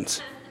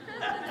instructions.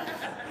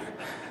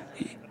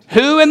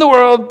 Who in the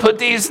world put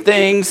these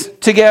things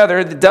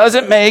together that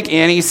doesn't make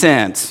any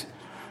sense?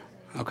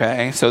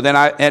 Okay, so then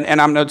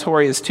I'm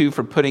notorious too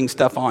for putting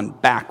stuff on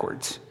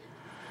backwards.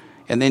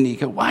 And then you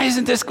go, why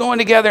isn't this going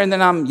together? And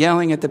then I'm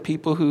yelling at the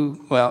people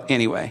who, well,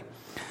 anyway.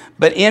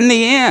 But in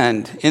the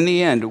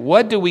end,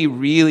 what do we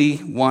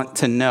really want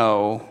to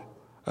know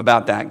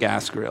about that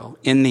gas grill?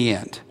 In the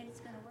end,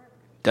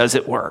 does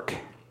it work?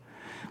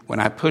 When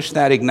I push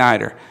that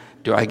igniter,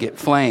 do I get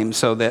flame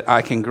so that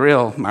I can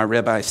grill my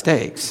ribeye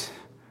steaks?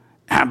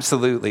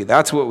 Absolutely.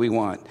 That's what we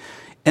want.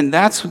 And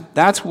that's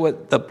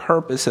what the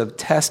purpose of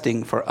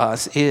testing for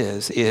us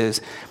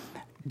is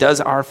does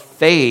our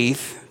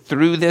faith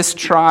through this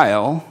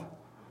trial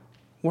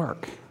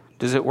work?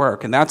 Does it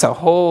work? And that's a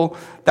whole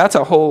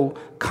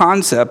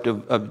concept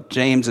of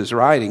James's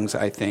writings,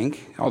 I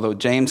think. Although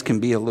James can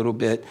be a little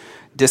bit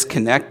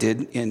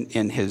disconnected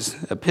in his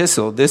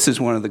epistle, this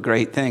is one of the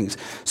great things.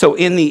 So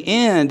in the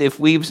end, if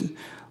we've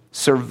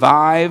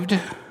survived,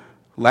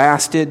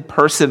 lasted,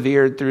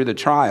 persevered through the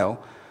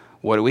trial,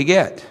 what do we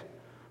get?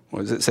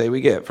 What does it say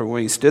we get? For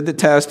when he stood the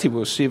test, he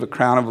will receive a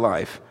crown of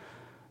life.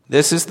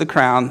 This is the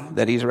crown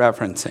that he's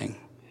referencing.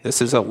 This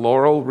is a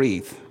laurel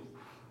wreath.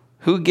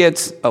 Who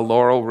gets a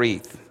laurel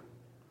wreath?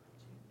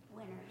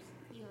 Winners,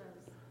 heroes.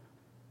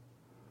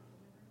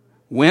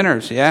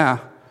 Winners, yeah.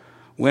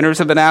 Winners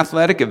of an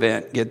athletic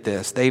event get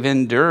this. They've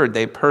endured,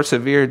 they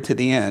persevered to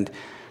the end.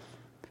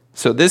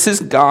 So this is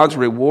God's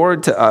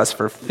reward to us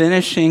for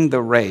finishing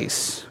the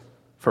race,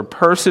 for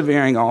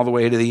persevering all the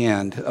way to the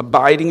end,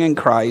 abiding in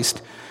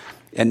Christ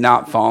and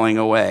not falling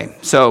away.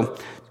 So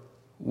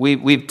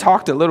we've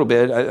talked a little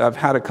bit. I've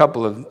had a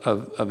couple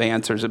of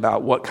answers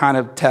about what kind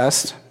of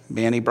tests.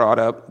 Manny brought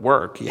up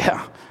work.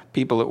 Yeah,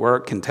 people at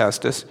work can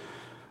test us.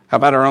 How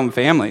about our own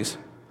families?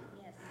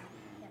 Yes,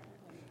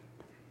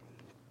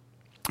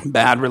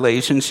 Bad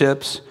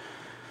relationships,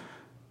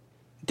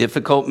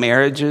 difficult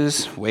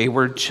marriages,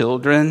 wayward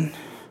children,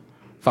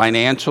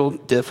 financial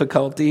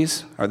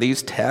difficulties. Are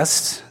these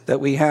tests that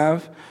we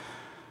have?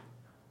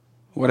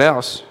 What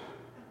else?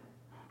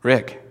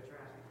 Rick?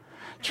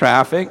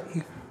 Traffic?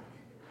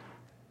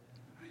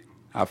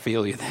 I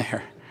feel you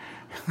there.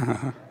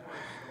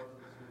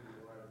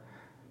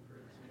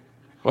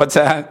 What's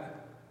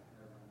that?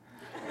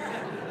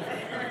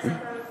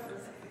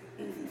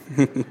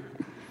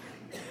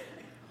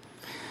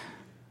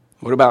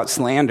 What about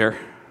slander?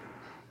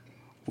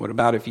 What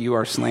about if you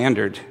are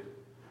slandered?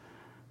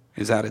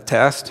 Is that a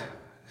test?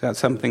 Is that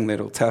something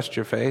that'll test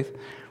your faith?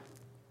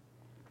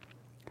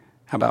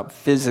 How about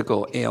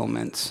physical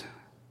ailments?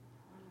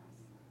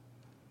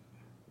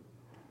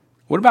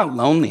 What about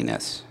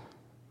loneliness?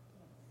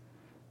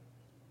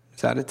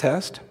 Is that a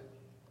test?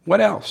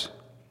 What else?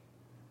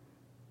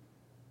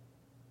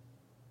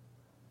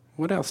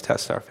 What else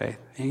tests our faith?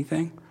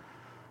 Anything?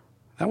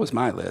 That was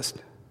my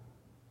list.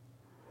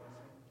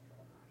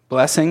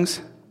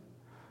 Blessings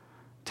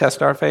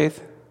test our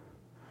faith.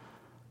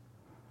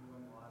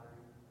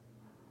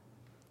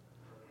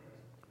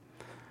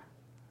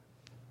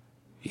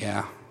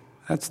 Yeah,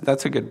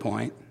 that's a good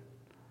point.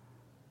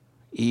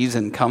 Ease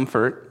and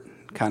comfort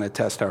kind of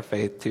test our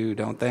faith too,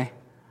 don't they?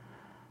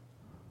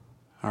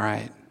 All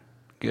right,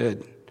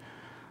 good.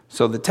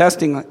 So the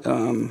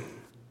testing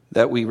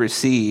that we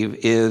receive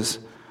is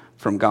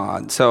from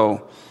God.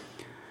 So,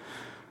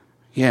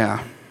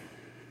 yeah.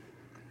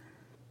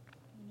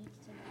 He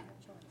needs to know our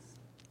choice.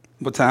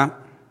 What's that?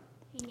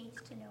 He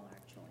needs to know our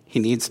choice. He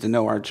needs to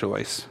know our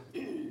choice.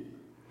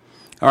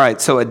 All right,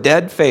 so a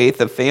dead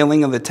faith, a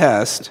failing of the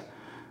test,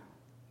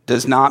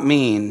 does not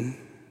mean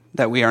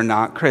that we are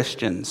not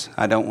Christians.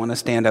 I don't want to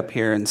stand up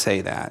here and say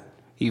that.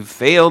 You've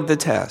failed the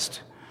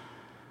test.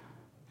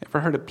 Ever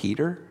heard of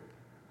Peter?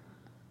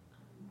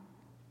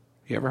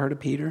 You ever heard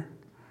of Peter?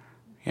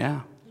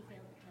 Yeah.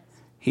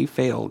 He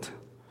failed.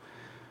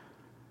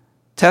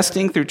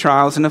 Testing through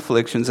trials and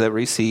afflictions that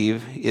we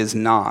receive is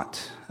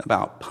not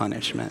about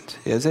punishment,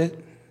 is it?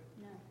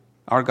 No.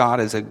 Our God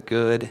is a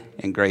good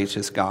and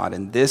gracious God,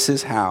 and this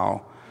is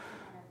how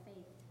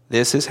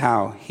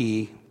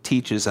he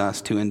teaches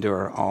us to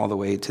endure all the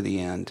way to the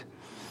end.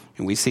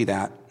 And we see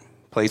that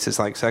places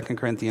like 2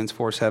 Corinthians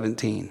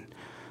 4:17.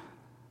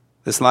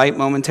 This light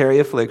momentary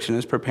affliction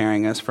is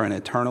preparing us for an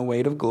eternal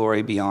weight of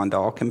glory beyond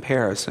all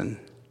comparison.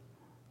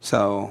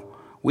 So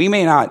we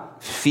may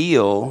not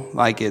feel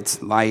like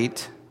it's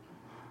light,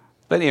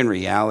 but in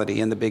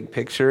reality, in the big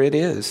picture, it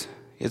is.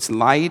 It's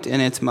light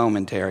and it's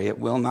momentary. It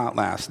will not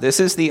last. This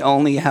is the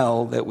only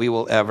hell that we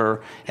will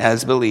ever,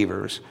 as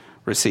believers,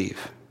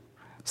 receive.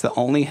 It's the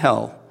only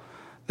hell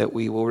that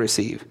we will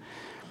receive.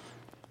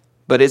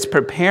 But it's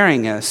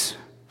preparing us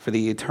for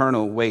the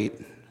eternal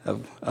weight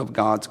of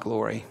God's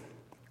glory.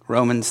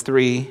 Romans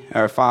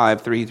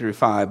 5, 3 through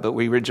 5. But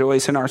we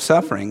rejoice in our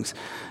sufferings,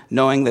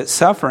 knowing that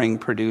suffering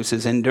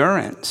produces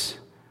endurance.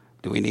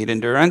 Do we need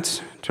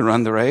endurance to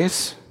run the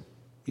race?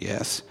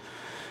 Yes.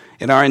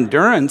 And our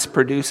endurance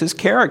produces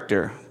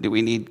character. Do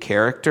we need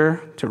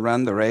character to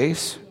run the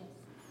race?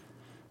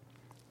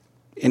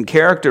 And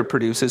character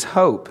produces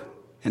hope.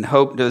 And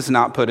hope does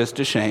not put us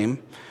to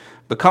shame,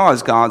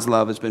 because God's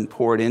love has been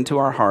poured into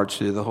our hearts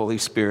through the Holy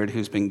Spirit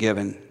who's been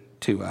given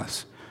to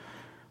us.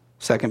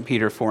 2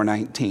 Peter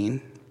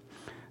 4:19.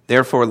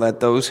 Therefore, let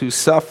those who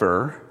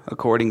suffer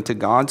according to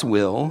God's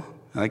will,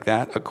 like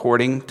that,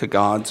 according to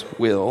God's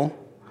will,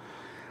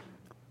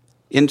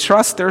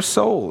 entrust their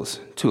souls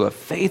to a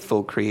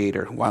faithful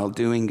Creator while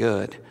doing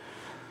good.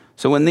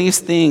 So when these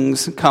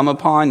things come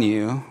upon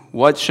you,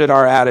 what should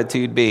our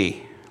attitude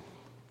be?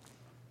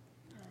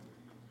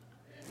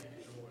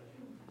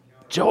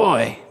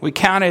 Joy. We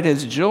count it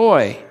as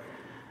joy.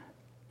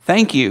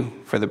 Thank you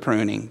for the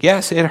pruning.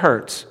 Yes, it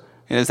hurts.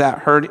 And is that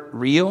hurt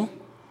real?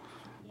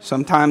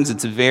 Sometimes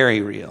it's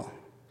very real.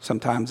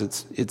 Sometimes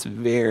it's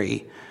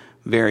very,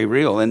 very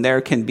real. And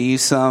there can be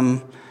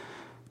some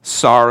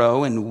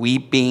sorrow and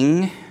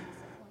weeping,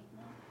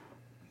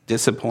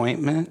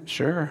 disappointment,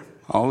 sure,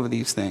 all of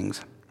these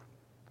things.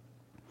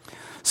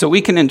 So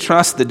we can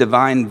entrust the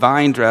divine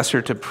vine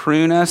dresser to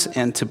prune us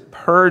and to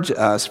purge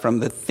us from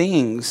the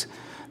things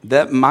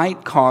that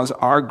might cause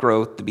our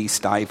growth to be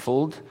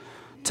stifled,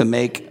 to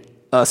make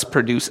us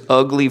produce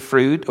ugly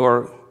fruit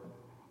or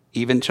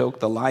even choke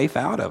the life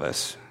out of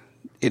us.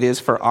 It is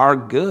for our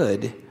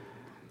good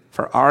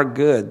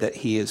that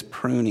he is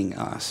pruning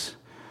us.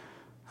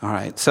 All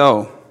right,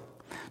 so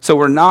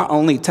we're not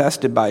only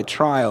tested by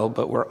trial,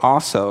 but we're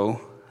also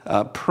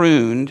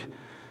pruned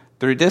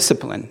through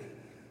discipline.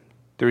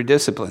 Through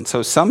discipline.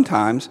 So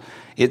sometimes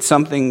it's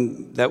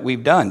something that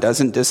we've done.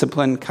 Doesn't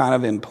discipline kind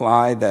of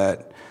imply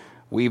that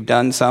we've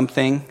done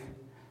something?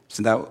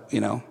 So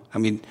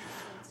that,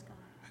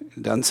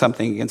 done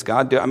something against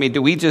God?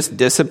 Do we just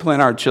discipline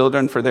our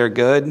children for their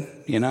good,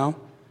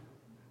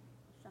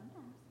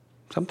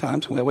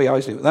 Sometimes. Well, we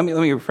always do. Let me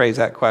rephrase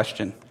that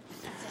question.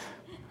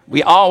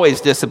 We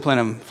always discipline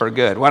them for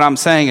good. What I'm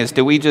saying is,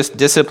 do we just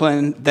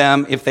discipline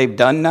them if they've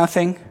done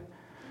nothing?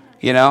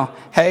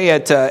 Hey,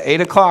 at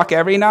 8 o'clock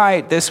every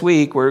night this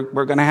week,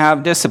 we're going to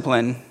have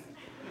discipline.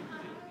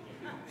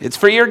 It's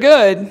for your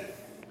good.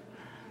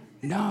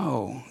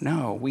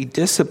 No. We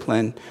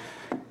discipline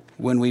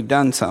when we've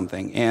done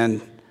something.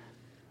 And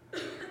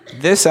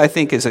this, I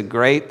think, is a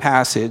great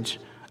passage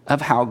of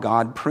how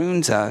God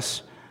prunes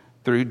us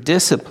through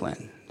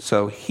discipline.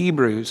 So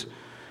Hebrews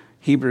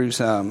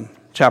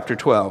chapter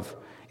 12.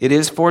 It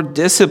is for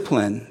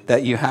discipline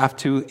that you have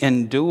to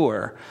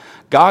endure.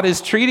 God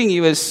is treating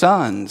you as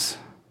sons.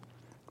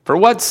 For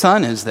what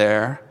son is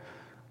there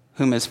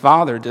whom his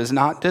father does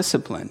not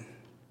discipline?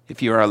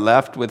 If you are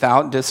left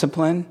without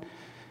discipline,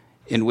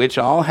 in which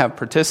all have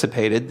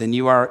participated, then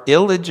you are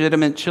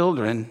illegitimate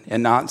children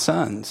and not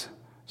sons.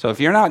 So if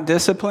you're not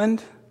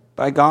disciplined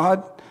by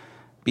God,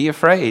 be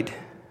afraid.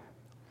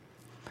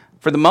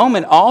 For the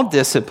moment, all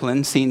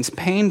discipline seems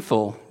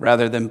painful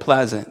rather than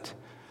pleasant,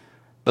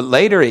 but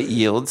later it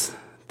yields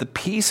the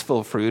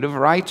peaceful fruit of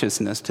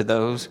righteousness to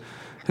those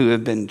who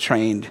have been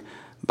trained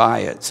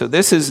by it. So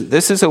this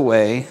is a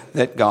way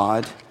that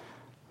God,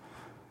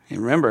 and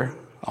remember,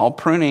 all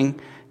pruning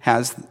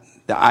has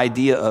the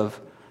idea of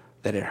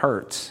that it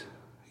hurts.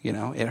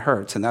 It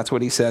hurts. And that's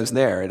what he says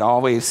there. It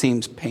always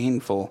seems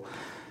painful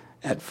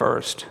at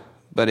first,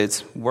 but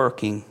it's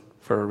working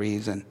for a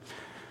reason.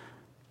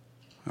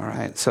 All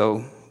right,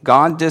 so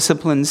God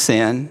disciplines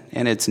sin,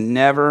 and it's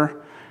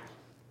never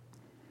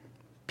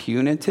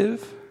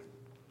punitive,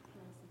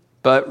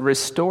 but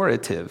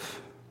restorative.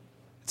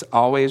 It's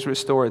always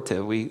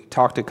restorative. We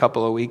talked a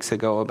couple of weeks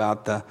ago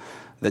about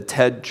the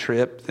TED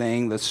Trip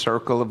thing, the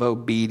circle of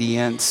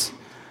obedience,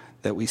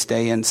 that we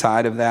stay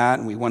inside of that.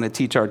 And we want to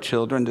teach our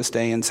children to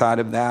stay inside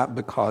of that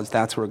because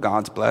that's where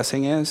God's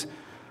blessing is.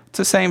 It's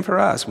the same for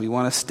us. We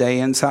want to stay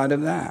inside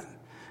of that.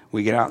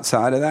 We get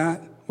outside of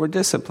that, we're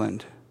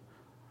disciplined.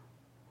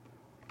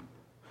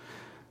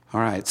 All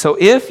right, so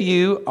if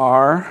you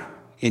are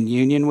in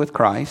union with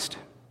Christ,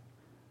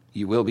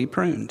 you will be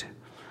pruned.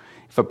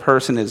 If a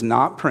person is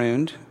not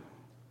pruned,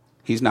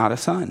 he's not a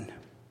son.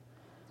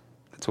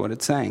 That's what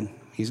it's saying.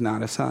 He's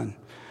not a son.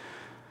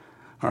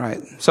 All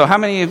right, so how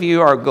many of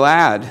you are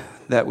glad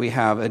that we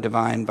have a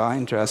divine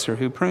vine dresser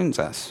who prunes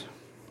us?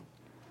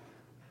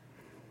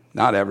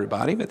 Not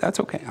everybody, but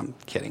that's okay. I'm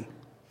kidding.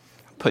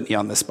 I'm putting you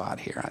on the spot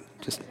here. Will, can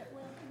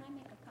I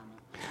make a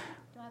comment?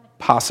 Do I have a...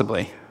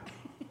 Possibly.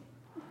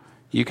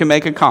 You can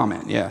make a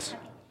comment, yes.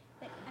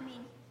 But,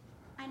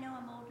 I know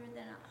I'm older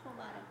than a whole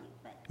lot of you,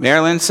 but...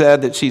 Marilyn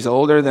said that she's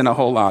older than a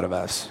whole lot of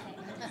us.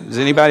 Does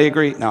anybody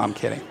agree? No, I'm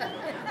kidding.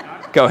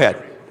 Go ahead.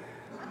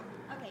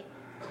 Okay,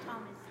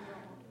 Tom is a little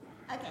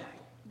older. Okay,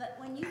 but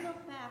when you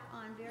look back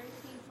on very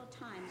painful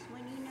times,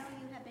 when you know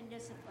you have been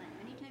disciplined,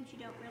 many times you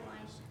don't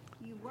realize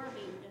you were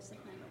being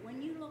disciplined, but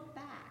when you look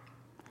back,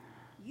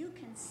 you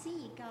can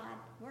see God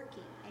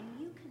working, and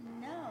you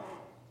can know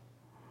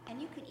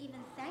And you could even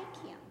thank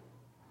him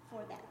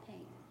for that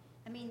pain.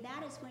 I mean,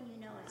 that is when you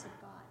know it's of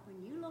God.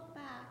 When you look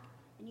back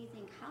and you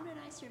think, how did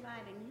I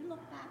survive? And you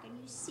look back and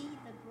you see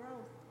the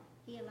growth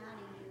he allowed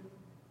in you,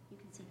 you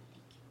can say,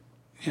 thank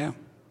you. Yeah.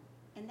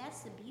 And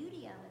that's the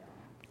beauty of it all.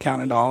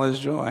 Count it all as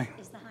joy.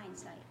 Is the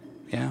hindsight.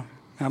 Yeah,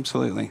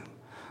 absolutely.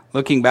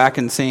 Looking back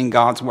and seeing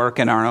God's work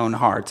in our own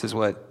hearts is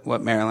what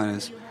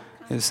Marilyn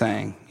is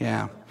saying.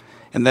 Yeah.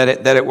 And that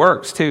it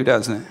works too,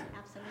 doesn't it?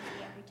 Absolutely,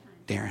 every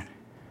time. Darren.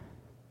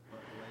 But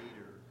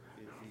later,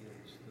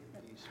 it is the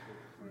peaceful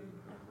fruit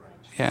of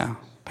righteousness. Yeah.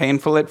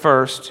 Painful at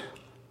first,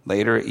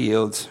 later it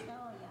yields Oh,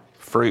 yeah.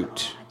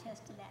 fruit. I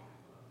attest to that.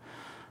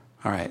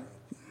 All right.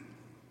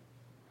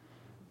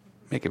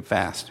 Make it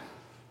fast.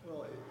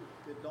 Well,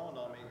 it dawned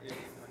on me, if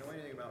I know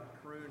anything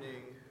about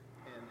pruning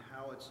and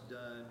how it's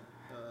done,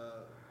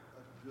 a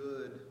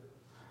good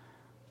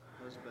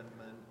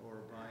husbandman or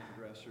vine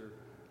dresser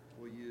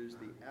will use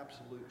the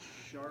absolute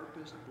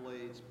sharpest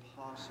blades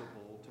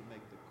possible to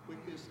make the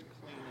quickest,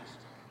 cleanest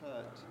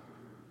cut,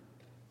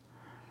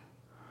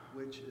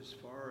 which, as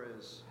far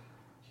as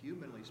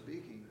humanly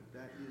speaking,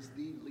 that is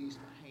the least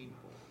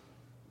painful.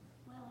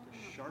 Well, I The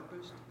don't know.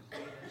 sharpest,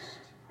 cleanest,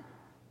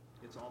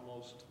 it's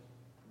almost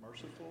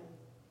merciful,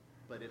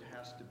 but it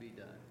has to be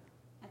done.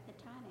 At the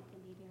time, it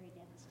can be very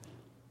devastating.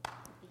 But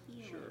the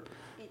healing, Sure.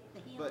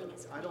 the healing But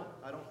is I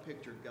quick. don't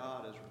picture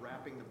God as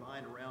wrapping the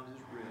vine around his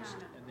wrist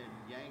No. and then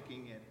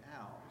yanking it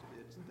out.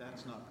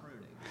 That's not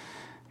pruning.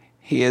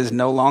 He is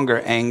no longer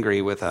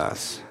angry with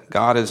us.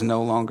 God is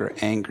no longer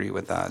angry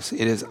with us.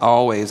 It is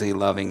always a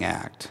loving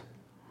act.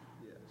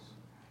 Yes.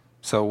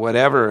 So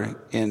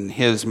whatever in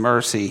his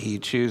mercy he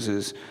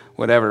chooses,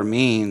 whatever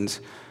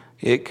means,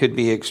 it could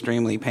be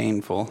extremely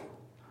painful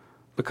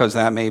because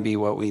that may be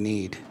what we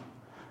need.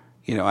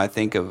 You know, I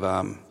think of,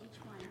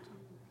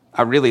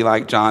 I really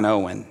like John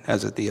Owen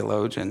as a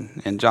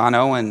theologian. And John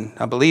Owen,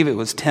 I believe it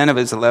was 10 of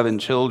his 11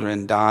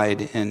 children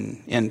died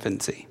in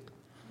infancy.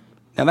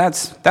 Now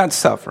that's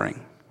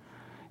suffering.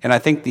 And I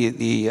think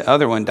the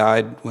other one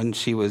died when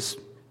she was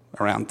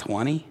around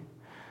 20.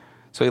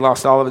 So he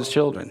lost all of his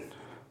children.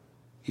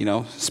 You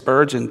know,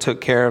 Spurgeon took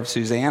care of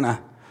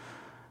Susanna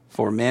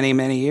for many,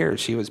 many years.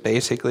 She was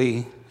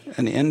basically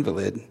an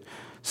invalid.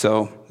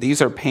 So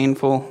these are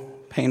painful,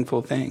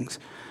 painful things.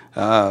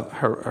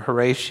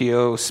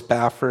 Horatio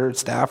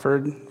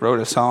Stafford wrote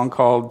a song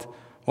called,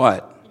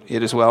 what?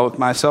 It Is Well With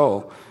My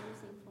Soul.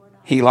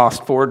 He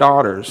lost 4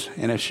 daughters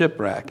in a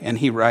shipwreck, and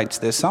he writes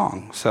this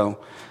song.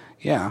 So,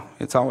 yeah,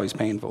 it's always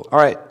painful. All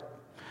right,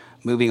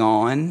 moving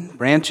on.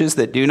 Branches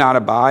that do not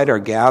abide are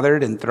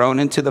gathered and thrown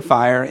into the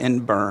fire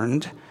and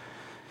burned.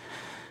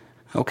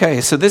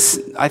 Okay, so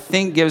this, I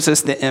think, gives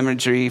us the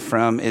imagery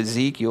from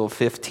Ezekiel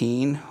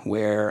 15,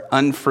 where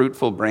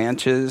unfruitful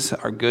branches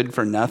are good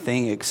for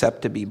nothing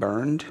except to be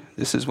burned.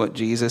 This is what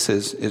Jesus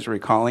is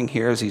recalling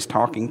here as he's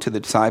talking to the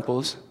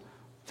disciples.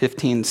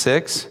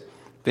 15:6.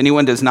 If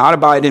anyone does not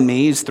abide in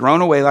me, he's thrown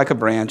away like a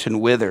branch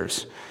and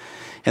withers.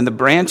 And the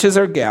branches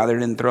are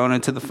gathered and thrown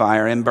into the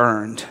fire and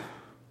burned.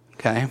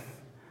 Okay?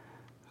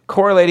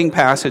 Correlating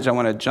passage I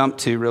want to jump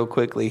to real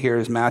quickly here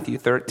is Matthew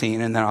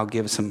 13, and then I'll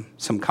give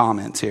some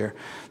comments here.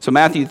 So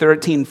Matthew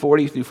 13,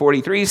 40 through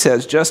 43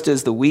 says, just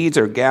as the weeds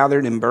are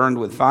gathered and burned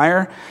with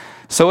fire,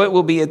 so it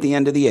will be at the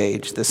end of the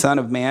age. The Son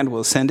of Man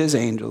will send his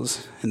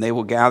angels, and they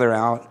will gather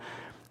out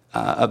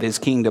of his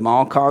kingdom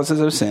all causes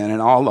of sin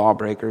and all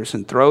lawbreakers,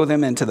 and throw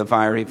them into the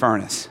fiery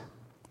furnace.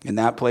 In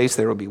that place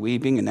there will be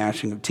weeping and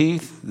gnashing of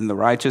teeth, and the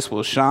righteous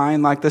will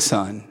shine like the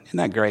sun. Isn't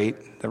that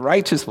great? The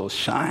righteous will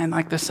shine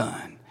like the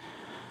sun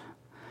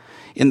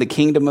in the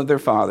kingdom of their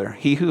Father.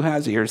 He who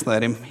has ears,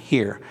 let him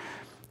hear.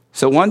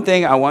 So one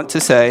thing I want to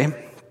say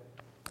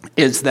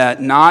is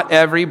that not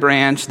every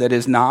branch that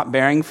is not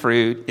bearing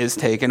fruit is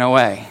taken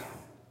away.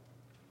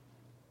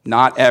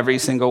 Not every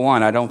single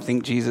one. I don't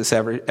think Jesus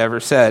ever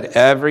said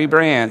every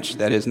branch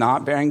that is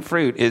not bearing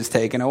fruit is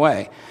taken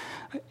away.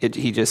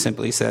 He just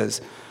simply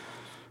says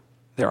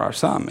there are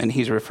some, and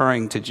he's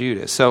referring to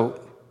Judas. So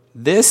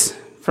this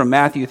from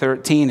Matthew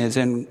 13 is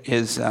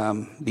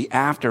the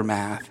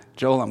aftermath.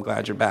 Joel, I'm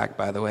glad you're back,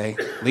 by the way.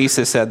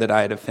 Lisa said that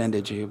I had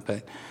offended you,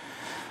 but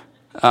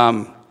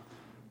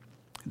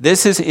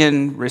this is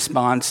in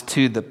response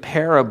to the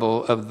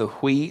parable of the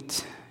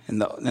wheat,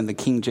 and the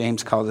King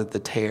James calls it the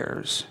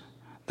tares,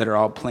 that are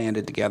all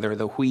planted together,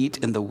 the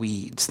wheat and the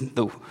weeds,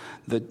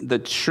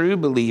 the true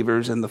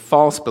believers and the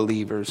false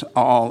believers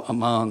all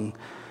among.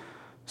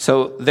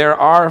 So there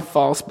are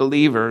false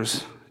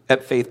believers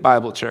at Faith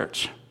Bible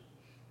Church,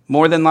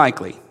 more than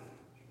likely.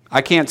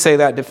 I can't say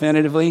that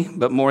definitively,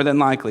 but more than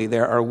likely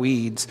there are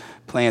weeds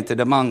planted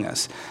among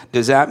us.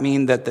 Does that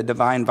mean that the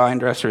divine vine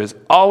dresser is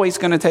always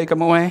going to take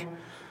them away?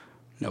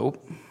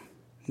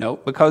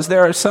 Nope, because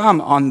there are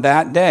some on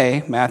that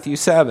day, Matthew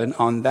 7,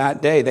 on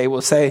that day, they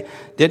will say,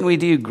 didn't we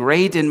do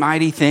great and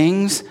mighty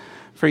things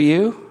for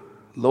you?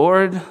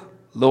 Lord,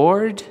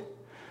 Lord?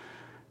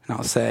 And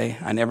I'll say,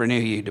 I never knew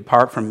you.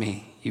 Depart from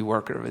me, you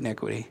worker of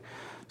iniquity.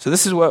 So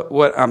this is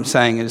what I'm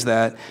saying is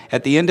that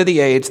at the end of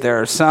the age,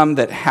 there are some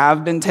that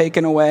have been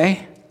taken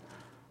away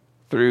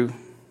through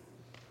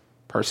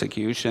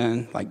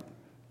persecution, like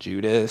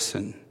Judas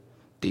and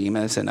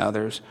Demas and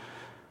others.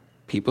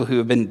 People who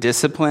have been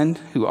disciplined,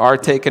 who are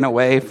taken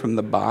away from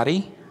the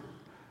body.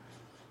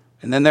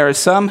 And then there are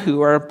some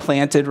who are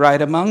planted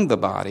right among the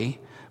body.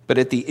 But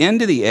at the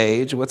end of the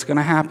age, what's going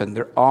to happen?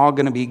 They're all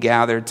going to be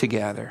gathered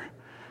together.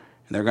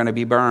 And they're going to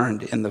be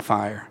burned in the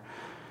fire.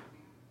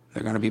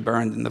 They're going to be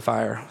burned in the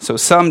fire. So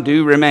some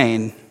do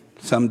remain.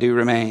 Some do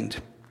remain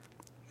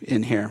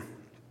in here.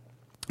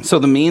 So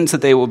the means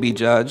that they will be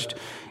judged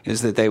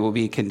is that they will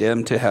be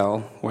condemned to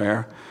hell,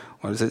 where,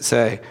 what does it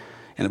say?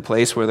 In a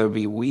place where there will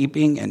be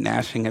weeping and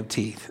gnashing of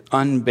teeth.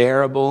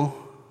 Unbearable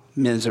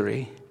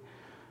misery.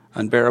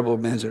 Unbearable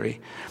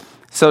misery.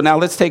 So now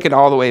let's take it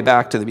all the way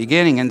back to the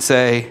beginning and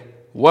say,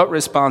 what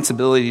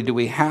responsibility do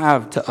we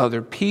have to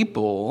other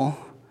people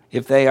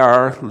if they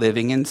are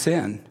living in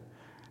sin?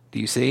 Do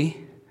you see?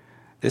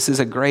 This is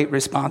a great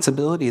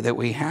responsibility that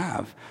we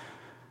have.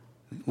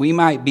 We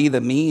might be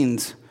the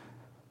means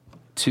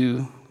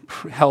to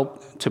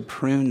help to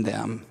prune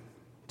them,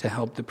 to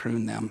help to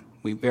prune them.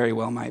 We very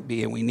well might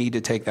be, and we need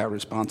to take that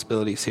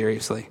responsibility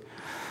seriously.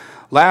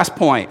 Last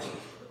point.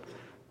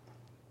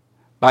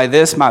 By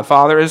this my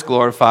Father is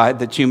glorified,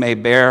 that you may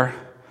bear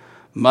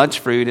much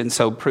fruit and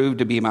so prove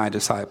to be my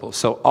disciples.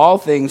 So all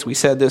things, we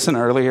said this in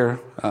an earlier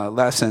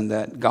lesson,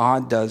 that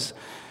God does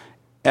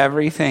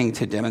everything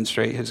to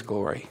demonstrate his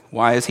glory.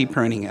 Why is he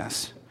pruning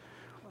us?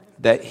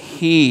 That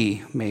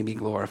he may be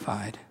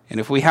glorified. And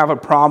if we have a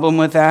problem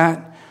with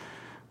that,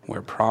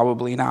 we're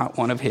probably not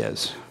one of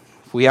his.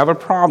 If we have a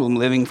problem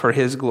living for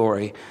his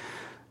glory,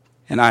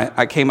 and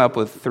I came up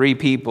with 3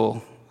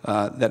 people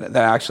that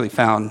I actually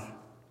found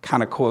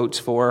kind of quotes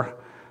for.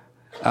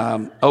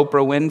 Oprah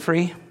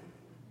Winfrey.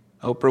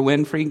 Oprah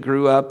Winfrey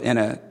grew up in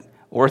an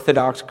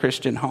Orthodox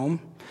Christian home.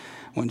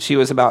 When she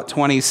was about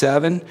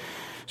 27,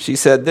 she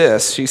said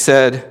this. She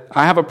said,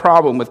 I have a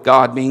problem with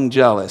God being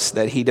jealous,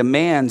 that he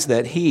demands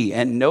that he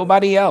and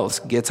nobody else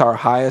gets our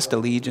highest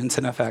allegiance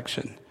and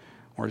affection.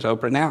 Where's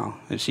Oprah now?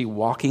 Is she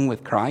walking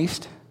with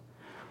Christ?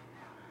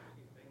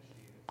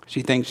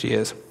 She thinks she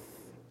is.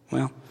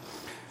 Well,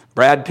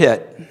 Brad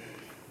Pitt.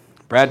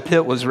 Brad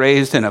Pitt was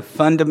raised in a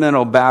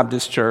fundamental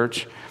Baptist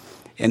church,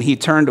 and he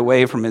turned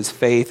away from his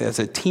faith as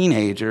a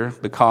teenager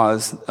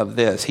because of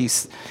this.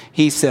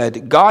 He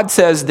said, God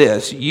says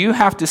this, you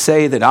have to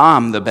say that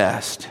I'm the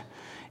best.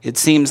 It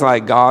seems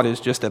like God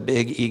is just a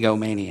big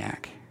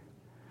egomaniac.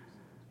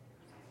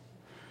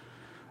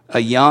 A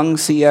young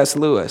C.S.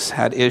 Lewis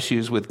had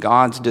issues with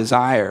God's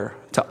desire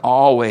to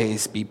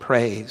always be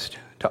praised,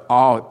 to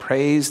all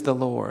praise the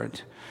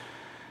Lord.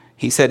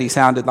 He said he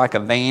sounded like a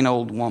vain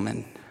old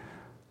woman.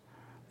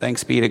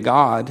 Thanks be to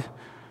God,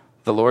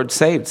 the Lord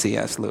saved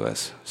C.S.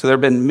 Lewis. So there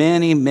have been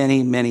many,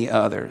 many, many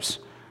others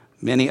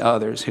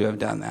who have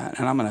done that.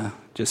 And I'm going to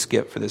just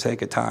skip for the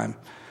sake of time.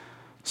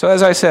 So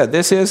as I said,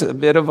 this is a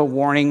bit of a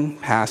warning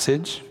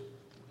passage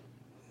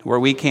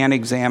where we can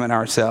examine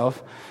ourselves.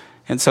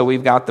 And so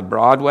we've got the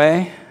broad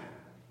way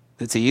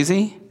that's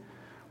easy.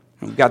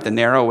 We've got the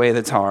narrow way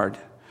that's hard.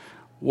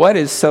 What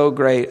is so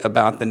great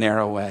about the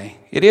narrow way?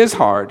 It is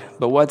hard,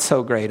 but what's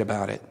so great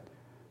about it?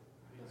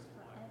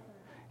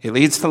 It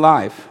leads to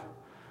life.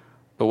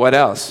 But what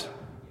else?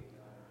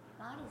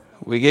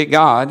 We get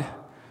God.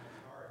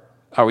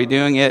 Are we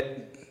doing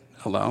it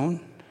alone?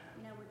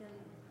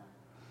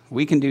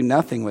 We can do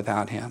nothing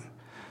without him.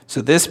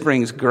 So this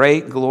brings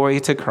great glory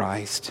to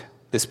Christ.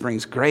 This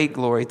brings great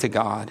glory to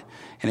God.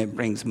 And it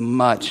brings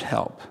much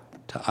help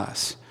to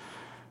us.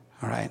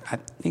 All right, I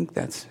think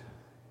that's...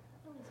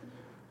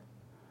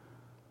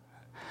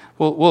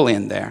 We'll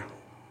end there.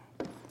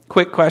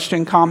 Quick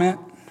question, comment?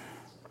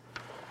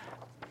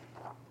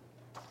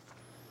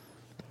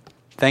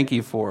 Thank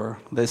you for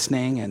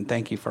listening, and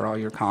thank you for all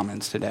your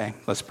comments today.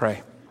 Let's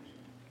pray.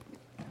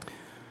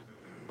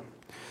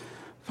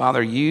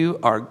 Father, you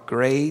are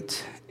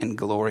great and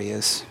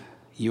glorious.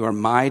 You are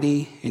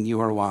mighty and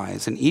you are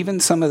wise. And even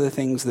some of the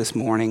things this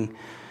morning,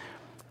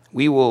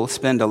 we will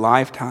spend a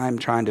lifetime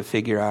trying to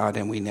figure out,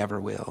 and we never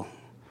will.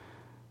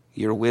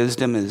 Your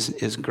wisdom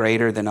is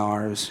greater than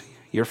ours.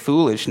 Your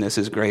foolishness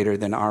is greater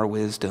than our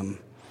wisdom.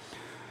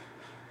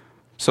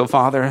 So,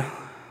 Father,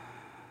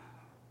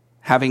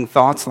 having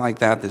thoughts like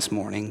that this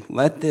morning,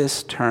 let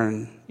this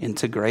turn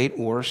into great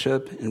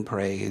worship and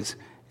praise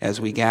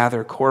as we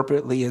gather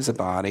corporately as a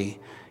body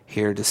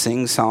here to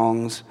sing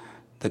songs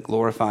that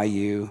glorify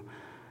you.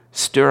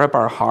 Stir up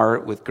our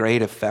heart with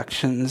great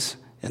affections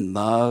and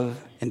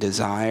love and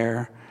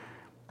desire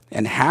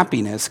and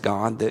happiness,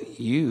 God, that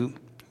you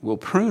will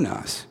prune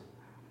us.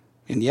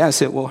 And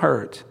yes, it will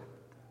hurt.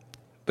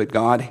 But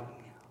God,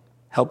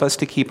 help us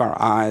to keep our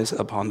eyes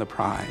upon the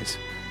prize.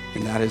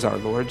 And that is our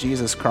Lord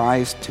Jesus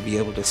Christ, to be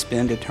able to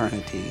spend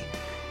eternity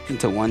and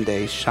to one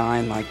day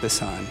shine like the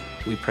sun.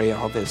 We pray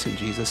all this in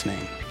Jesus'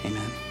 name.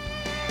 Amen.